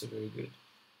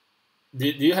 Do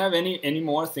you have any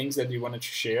more things that you wanted to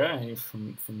share, any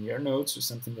from your notes, or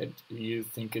something that you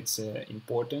think it's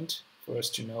important for us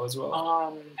to know as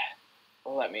well?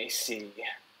 Let me see.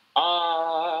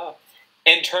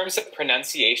 In terms of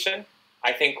pronunciation,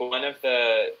 I think one of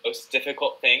the most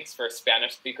difficult things for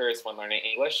Spanish speakers when learning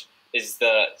English is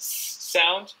the s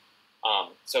sound.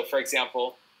 So, for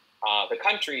example, the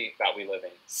country that we live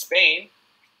in, Spain,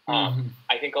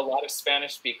 I think a lot of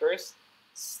Spanish speakers,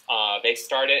 they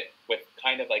start it with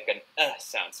kind of like an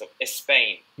sound, so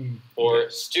Spain. Or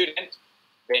student,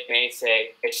 they may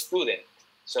say a student,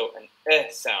 so an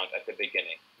sound at the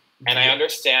beginning. And I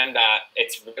understand that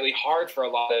it's really hard for a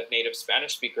lot of native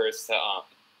Spanish speakers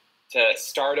to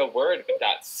start a word with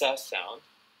that s sound.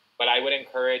 But I would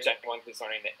encourage anyone who's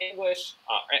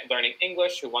learning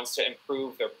English, who wants to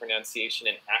improve their pronunciation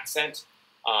and accent,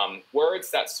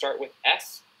 words that start with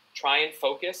S, try and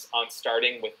focus on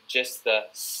starting with just the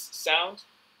s sound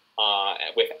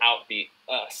without the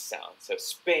sound. So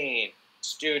Spain,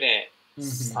 student,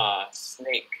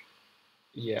 snake,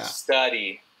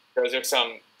 study. Those are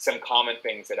some common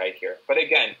things that I hear. But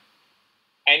again,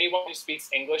 anyone who speaks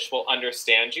English will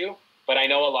understand you, but I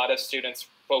know a lot of students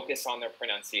focus on their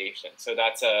pronunciation. So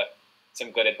that's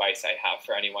some good advice I have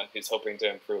for anyone who's hoping to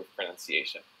improve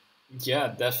pronunciation. Yeah,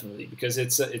 definitely, because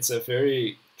it's a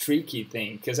very tricky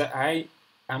thing. Because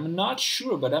I'm not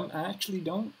sure, but I actually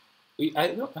don't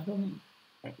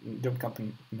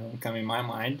come in my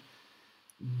mind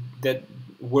that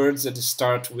words that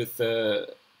start with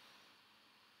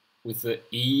with the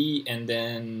E and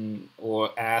then or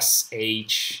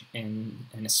SH in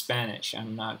Spanish.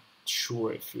 I'm not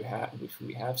sure if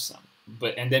we have some,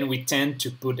 but and then we tend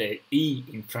to put a E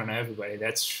in front of everybody.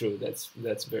 That's true.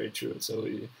 That's very true. So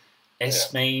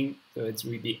Spain, so it's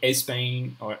would be a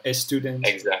Spain or a student.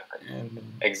 Exactly.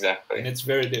 Exactly. And it's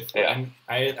very different. Yeah.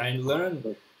 And I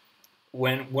learned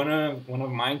when one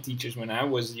of my teachers when I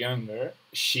was younger,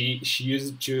 she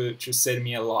used to say to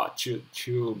me a lot to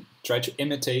try to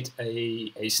imitate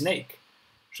a snake.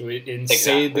 So it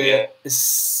say the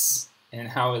s, and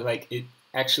how like it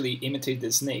actually imitate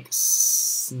the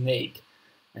snake,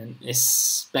 and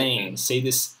Spain say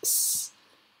this s.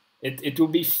 It will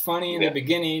be funny in the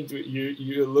beginning.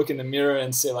 You look in the mirror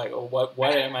and say like, oh,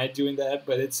 why am I doing that?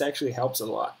 But it's actually helps a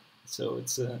lot. So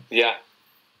it's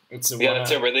that's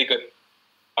a really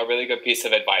good piece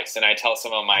of advice, and I tell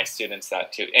some of my students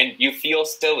that too. And you feel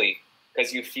silly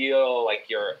because you feel like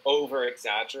you're over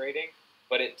exaggerating,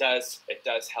 but it does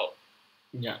help.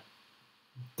 Yeah,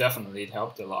 definitely, it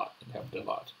helped a lot.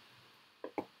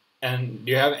 And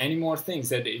do you have any more things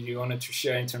that you wanted to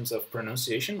share in terms of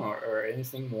pronunciation or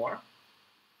anything more?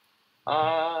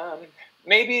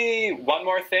 Maybe one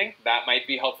more thing that might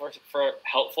be helpful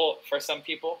for some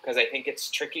people, because I think it's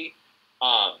tricky,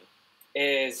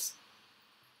 is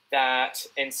that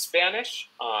in Spanish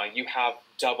you have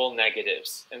double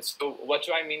negatives. And so what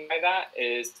do I mean by that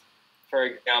is, for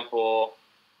example,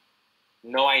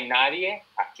 no hay nadie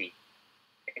aquí.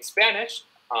 In Spanish,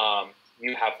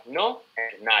 you have no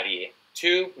and nadie,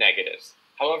 two negatives.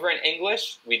 However, in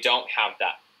English, we don't have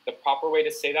that. The proper way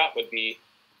to say that would be,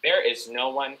 there is no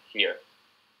one here.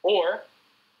 Or,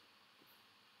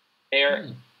 there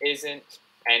isn't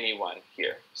anyone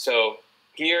here. So,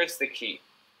 here's the key.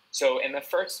 So, in the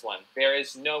first one, there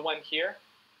is no one here.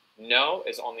 No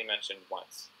is only mentioned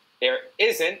once. There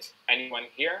isn't anyone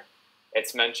here.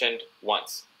 It's mentioned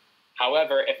once.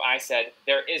 However, if I said,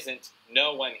 there isn't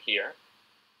no one here,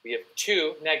 we have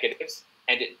two negatives,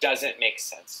 and it doesn't make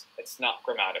sense. It's not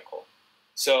grammatical.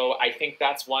 So I think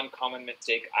that's one common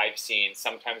mistake I've seen.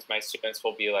 Sometimes my students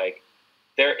will be like,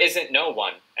 there isn't no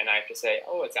one. And I have to say,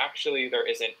 oh, it's actually there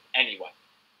isn't anyone.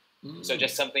 So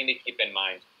just something to keep in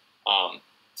mind.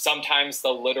 Sometimes the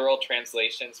literal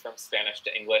translations from Spanish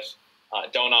to English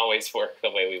don't always work the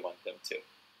way we want them to.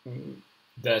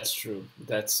 That's true.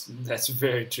 That's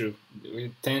very true.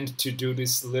 We tend to do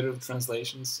these literal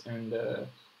translations, and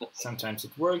sometimes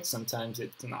it works, sometimes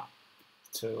it's not.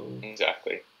 So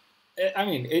exactly. I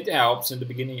mean, it helps in the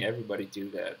beginning. Everybody do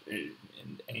that in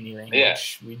any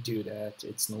language. We do that.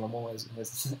 It's normal,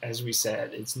 as we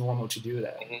said. It's normal to do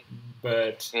that.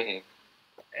 But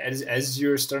as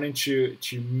you're starting to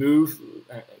move,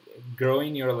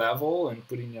 growing your level and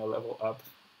putting your level up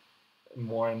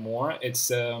more and more,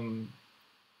 it's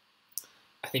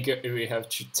I think we have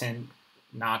to tend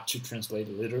not to translate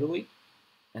literally,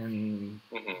 and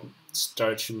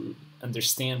start to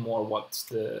understand more what's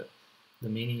the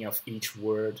meaning of each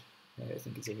word. I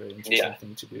think it's a very interesting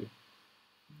thing to do.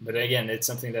 But again, it's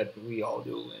something that we all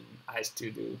do, and I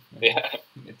still do.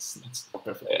 It's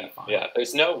perfectly fine. Yeah,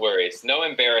 there's no worries, no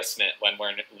embarrassment when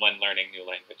learning new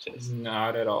languages.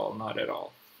 Not at all, not at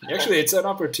all. Actually, it's an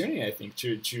opportunity, I think,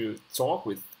 to talk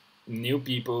with new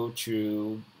people,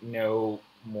 to know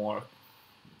more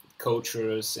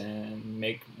cultures and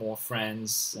make more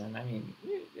friends. And I mean,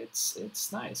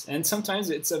 it's nice. And sometimes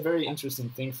it's a very interesting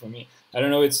thing for me. I don't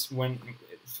know it's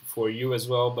for you as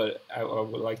well, but I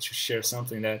would like to share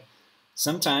something that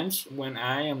sometimes when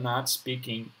I am not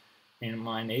speaking in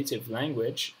my native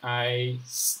language,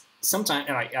 sometimes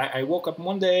I woke up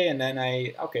one day and then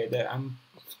I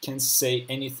can say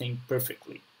anything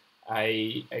perfectly.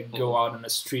 I go out on the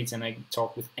streets and I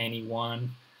talk with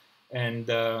anyone, and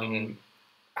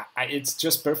it's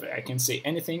just perfect. I can say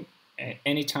anything at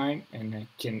any time, and I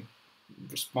can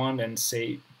respond and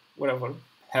say whatever,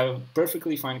 have a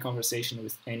perfectly fine conversation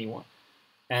with anyone.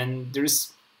 And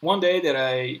there's one day that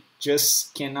I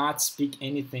just cannot speak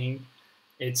anything.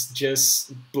 It's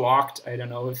just blocked. I don't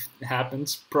know if it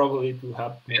happens. Probably it will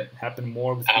happen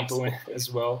more with people as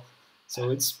well. So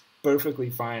it's perfectly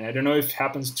fine. I don't know if it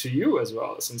happens to you as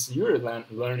well, since you're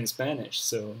learning Spanish.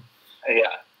 So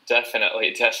yeah,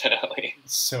 definitely.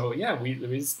 So yeah,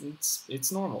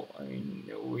 it's normal. I mean,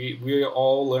 we're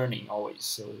all learning always.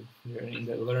 So we're in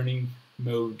the learning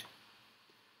mode.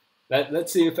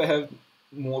 Let's see if I have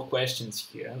more questions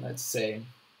here. Let's say,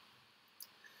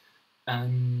 I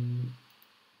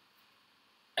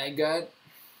got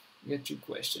two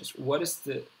questions. What is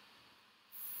the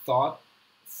thought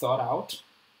out?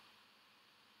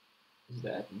 Is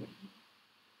that?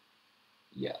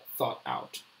 Yeah, thought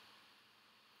out.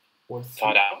 or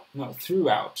thought out. No,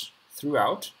 throughout.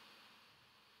 Throughout.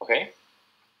 Okay.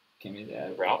 Give me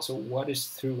that. Throughout. So what is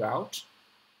throughout?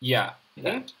 Yeah.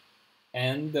 That.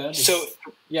 And so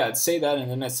yeah, say that, and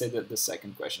then let's say that the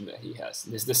second question that he has.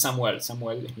 This is the Samuel.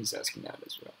 He's asking that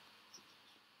as well.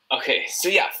 Okay, so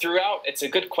yeah, throughout, it's a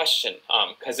good question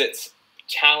because it's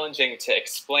challenging to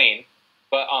explain.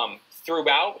 But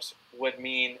throughout would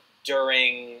mean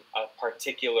during a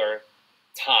particular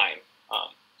time.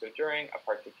 So during a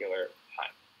particular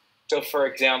time. So for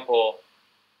example,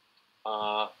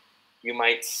 you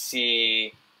might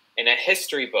see in a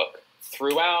history book,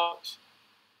 throughout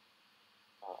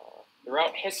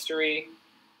history,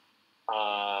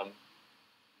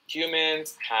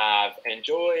 humans have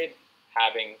enjoyed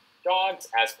having dogs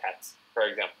as pets, for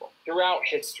example, throughout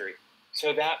history.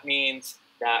 So that means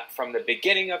that from the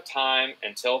beginning of time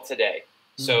until today.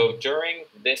 So during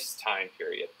this time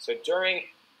period. So during,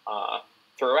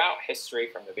 throughout history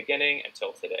from the beginning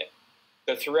until today.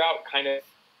 So throughout kind of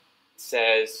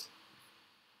says,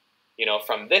 you know,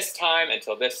 from this time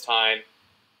until this time,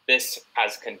 this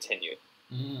has continued.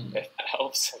 If that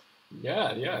helps. Yeah,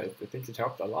 I think it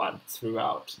helped a lot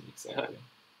throughout, exactly.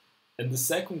 And the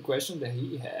second question that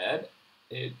he had,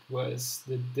 it was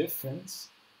the difference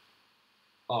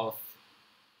of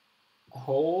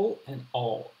whole and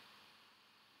all.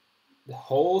 The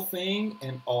whole thing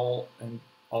and all and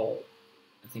all.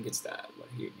 I think it's that, what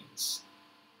he means.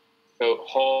 So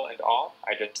whole and all,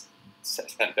 I just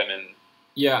sent them in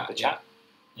the chat.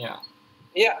 Yeah.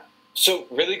 So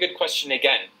really good question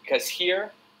again, because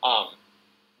here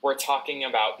we're talking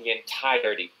about the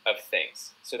entirety of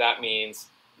things. So that means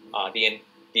the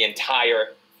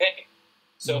entire thing.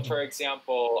 So for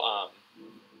example,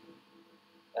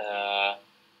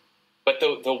 but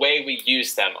the way we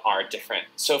use them are different.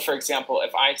 So for example,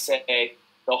 if I say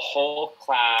the whole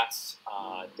class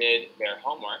did their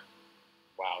homework,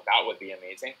 wow, that would be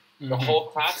amazing. The whole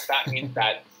class, that means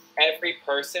that every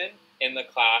person in the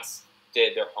class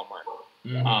did their homework.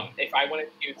 If I wanted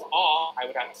to use all, I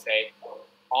would have to say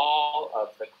all of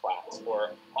the class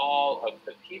or all of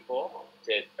the people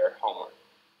did their homework.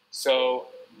 So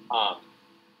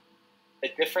the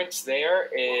difference there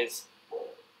is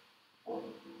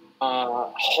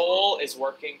whole is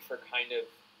working for kind of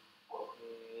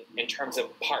in terms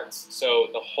of parts, so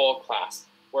the whole class,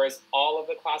 whereas all of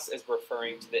the class is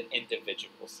referring to the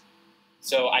individuals.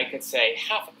 So I could say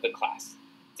half of the class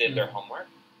did their homework,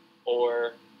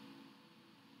 or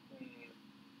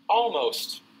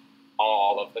almost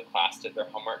all of the class did their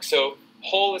homework. So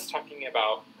whole is talking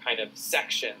about kind of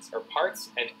sections or parts,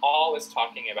 and all is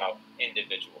talking about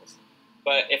individuals.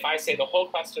 But if I say the whole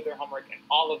class did their homework and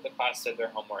all of the class did their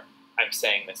homework, I'm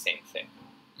saying the same thing.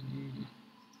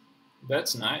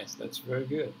 That's nice. That's very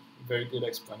good. Very good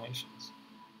explanations.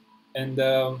 And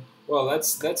well,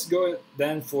 let's go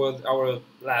then for our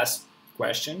last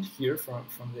question here from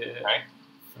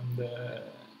the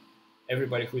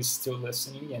everybody who is still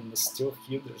listening and is still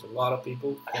here. There's a lot of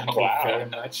people. Thank you very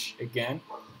much again.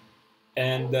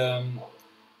 And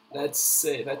let's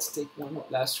take one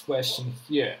last question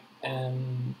here.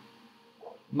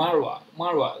 Marwa,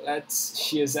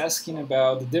 she is asking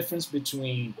about the difference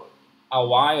between a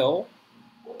while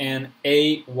and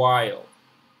a while.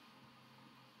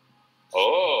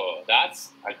 Oh,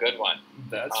 that's a good one.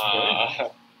 That's very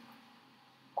nice.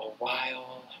 A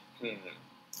while.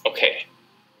 Okay.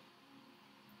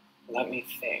 Let me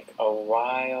think. A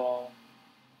while.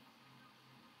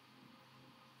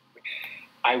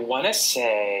 I want to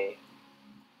say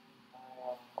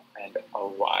and a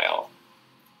while.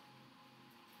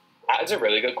 That's a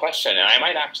really good question, and I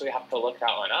might actually have to look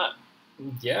that one up.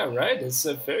 Yeah, right. It's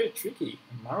very tricky.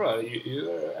 Mara,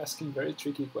 you are asking very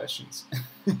tricky questions.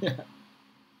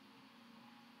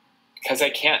 Because I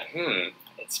can't,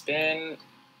 it's been,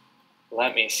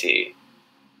 let me see.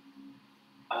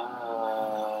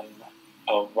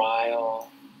 A while.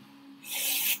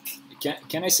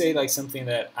 Can I say like something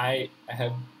that I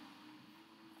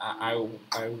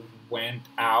went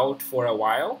out for a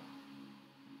while?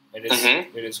 It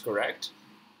is correct.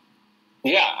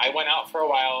 Yeah, I went out for a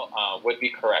while would be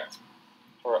correct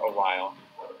for a while.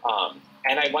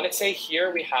 And I want to say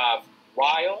here we have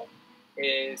while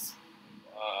is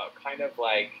kind of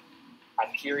like a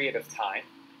period of time.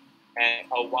 And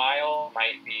a while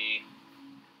might be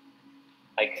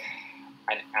like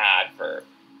an adverb.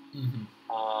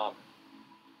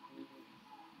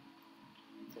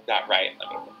 Is that right?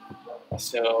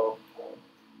 So,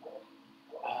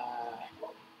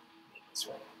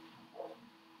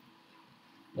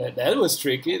 that was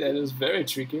tricky. That was very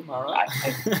tricky, Mara.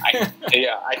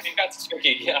 Yeah, I think that's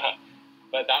tricky. Yeah.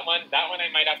 But that one I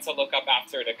might have to look up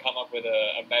after to come up with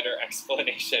a better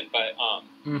explanation. But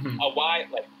a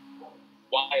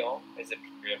while is a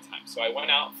period of time. So I went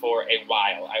out for a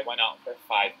while. I went out for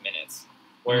 5 minutes.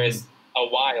 Whereas a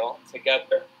while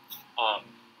together,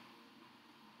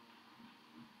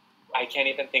 I can't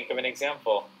even think of an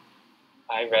example.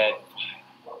 I read.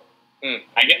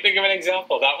 I can't think of an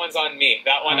example. That one's on me.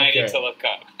 That one I need to look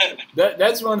up.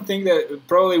 That's one thing that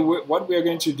probably what we're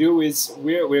going to do is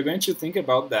we're going to think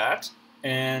about that,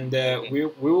 and we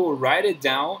will write it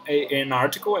down an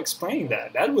article explaining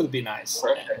that. That would be nice.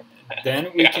 Perfect.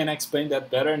 Then we can explain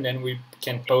that better, and then we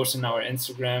can post in our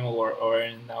Instagram or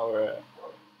in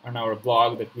our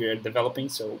blog that we are developing.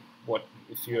 So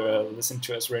if you're listening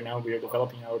to us right now, we are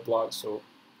developing our blog. So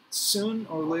soon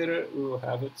or later we will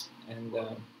have it,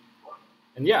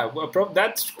 and yeah,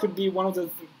 that could be one of the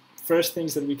first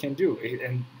things that we can do,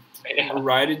 and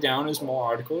write it down as a small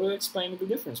article explaining the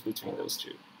difference between those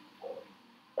two.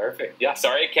 Perfect. Yeah,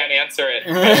 sorry I can't answer it.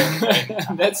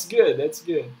 That's good. That's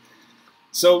good.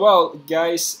 So, well,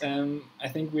 guys, I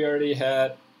think we already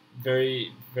had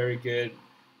very, very good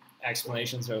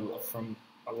explanations from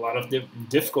a lot of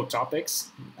difficult topics.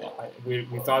 We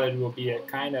thought it would be a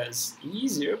kind of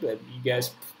easier, but you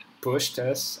guys pushed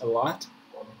us a lot.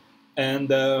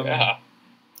 And I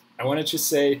wanted to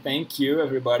say thank you,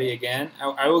 everybody, again.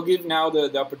 I will give now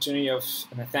the opportunity of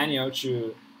Nathaniel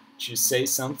to say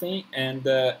something. And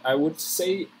I would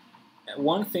say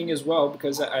one thing as well,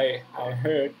 because I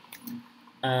heard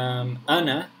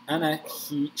Ana,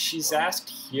 she's asked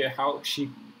here how she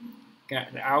can,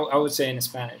 I would say in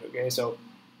Spanish, okay? So,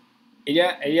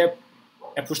 ella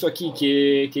ha puesto aquí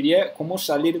que quería cómo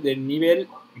salir del nivel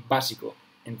básico.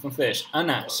 Entonces,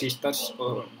 Ana, si estás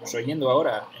nos oyendo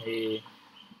ahora,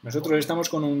 nosotros estamos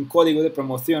con un código de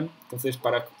promoción. Entonces,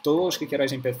 para todos los que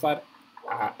queráis empezar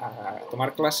a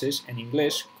tomar clases en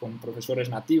inglés con profesores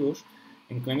nativos,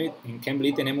 en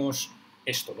Cambly tenemos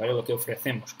esto, ¿vale? Lo que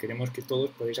ofrecemos. Queremos que todos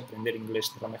podáis aprender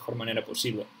inglés de la mejor manera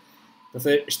posible.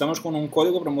 Entonces, estamos con un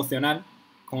código promocional.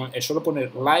 Es solo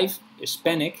poner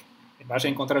LIVEHISPANIC. Vas a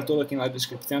encontrar todo aquí en la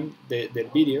descripción del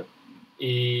vídeo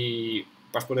y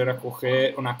vas a poder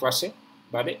acoger una clase,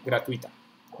 ¿vale? Gratuita.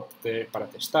 Entonces, para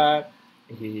testar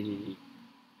y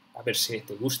a ver si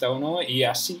te gusta o no, y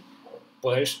así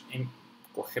puedes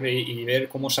coger y ver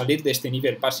cómo salir de este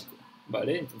nivel básico,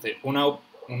 ¿vale? Entonces,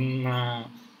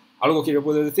 algo que yo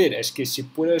puedo decir es que si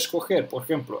puedes escoger, por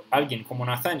ejemplo, alguien como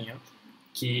Nathaniel,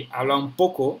 que habla un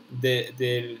poco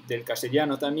del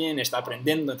castellano también, está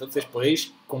aprendiendo, entonces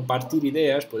podéis compartir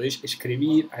ideas, podéis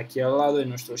escribir aquí al lado de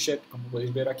nuestro chat, como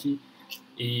podéis ver aquí,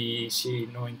 y si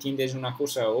no entiendes una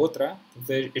cosa u otra,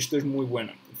 entonces esto es muy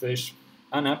bueno. Entonces,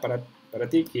 Ana, para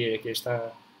ti que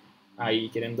está ahí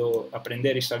queriendo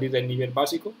aprender y salir del nivel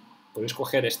básico, puedes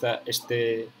coger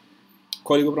este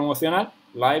código promocional,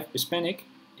 LIVEHISPANIC,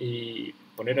 y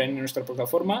poner ahí en nuestra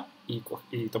plataforma y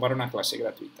tomar una clase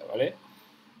gratuita, ¿vale?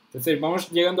 Entonces, vamos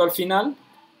llegando al final.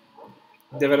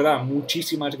 De verdad,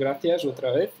 muchísimas gracias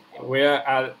otra vez. Voy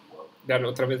a dar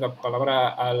otra vez la palabra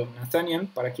al Nathaniel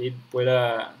para que él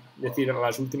pueda decir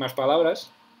las últimas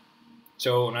palabras.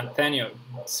 So, Nathaniel,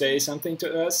 say something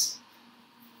to us.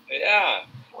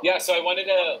 Yeah, so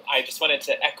I just wanted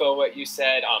to echo what you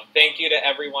said. Thank you to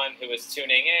everyone who is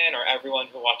tuning in or everyone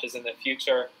who watches in the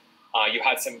future. You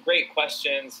had some great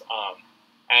questions,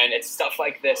 and it's stuff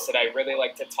like this that I really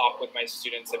like to talk with my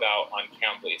students about on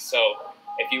Cambly. So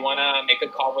if you want to make a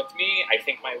call with me, I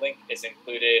think my link is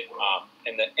included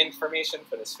in the information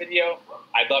for this video.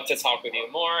 I'd love to talk with you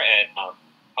more and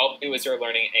help you as you're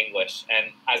learning English.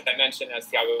 And as I mentioned, as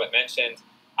Thiago mentioned,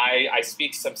 I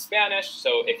speak some Spanish,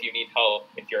 so if you need help,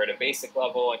 if you're at a basic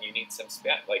level and you need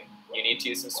you need to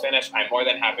use some Spanish, I'm more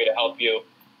than happy to help you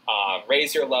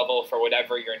raise your level for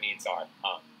whatever your needs are.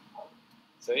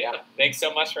 So yeah, thanks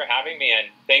so much for having me, and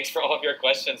thanks for all of your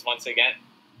questions once again.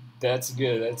 That's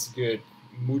good.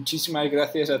 Muchísimas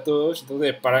gracias a todos.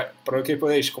 Entonces, para que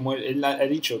podéis, como él ha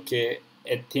dicho, que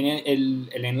tiene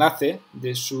el enlace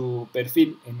de su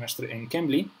perfil en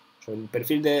Cambly, o sea, el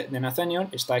perfil de Nathaniel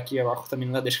está aquí abajo también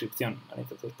en la descripción, ¿vale?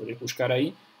 Entonces podéis buscar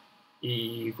ahí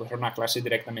y coger una clase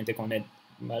directamente con él,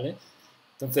 ¿vale?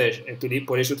 Entonces,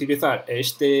 podéis utilizar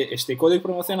este código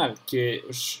promocional que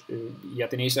ya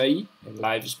tenéis ahí, el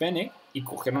LIVEHISPANIC, y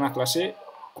coger una clase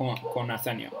con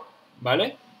Nathaniel,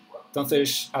 ¿vale?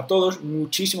 Entonces, a todos,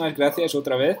 muchísimas gracias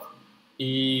otra vez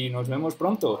y nos vemos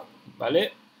pronto,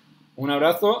 ¿vale? Un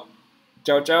abrazo.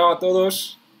 Chao, chao a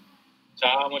todos.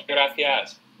 Chao, muchas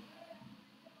gracias.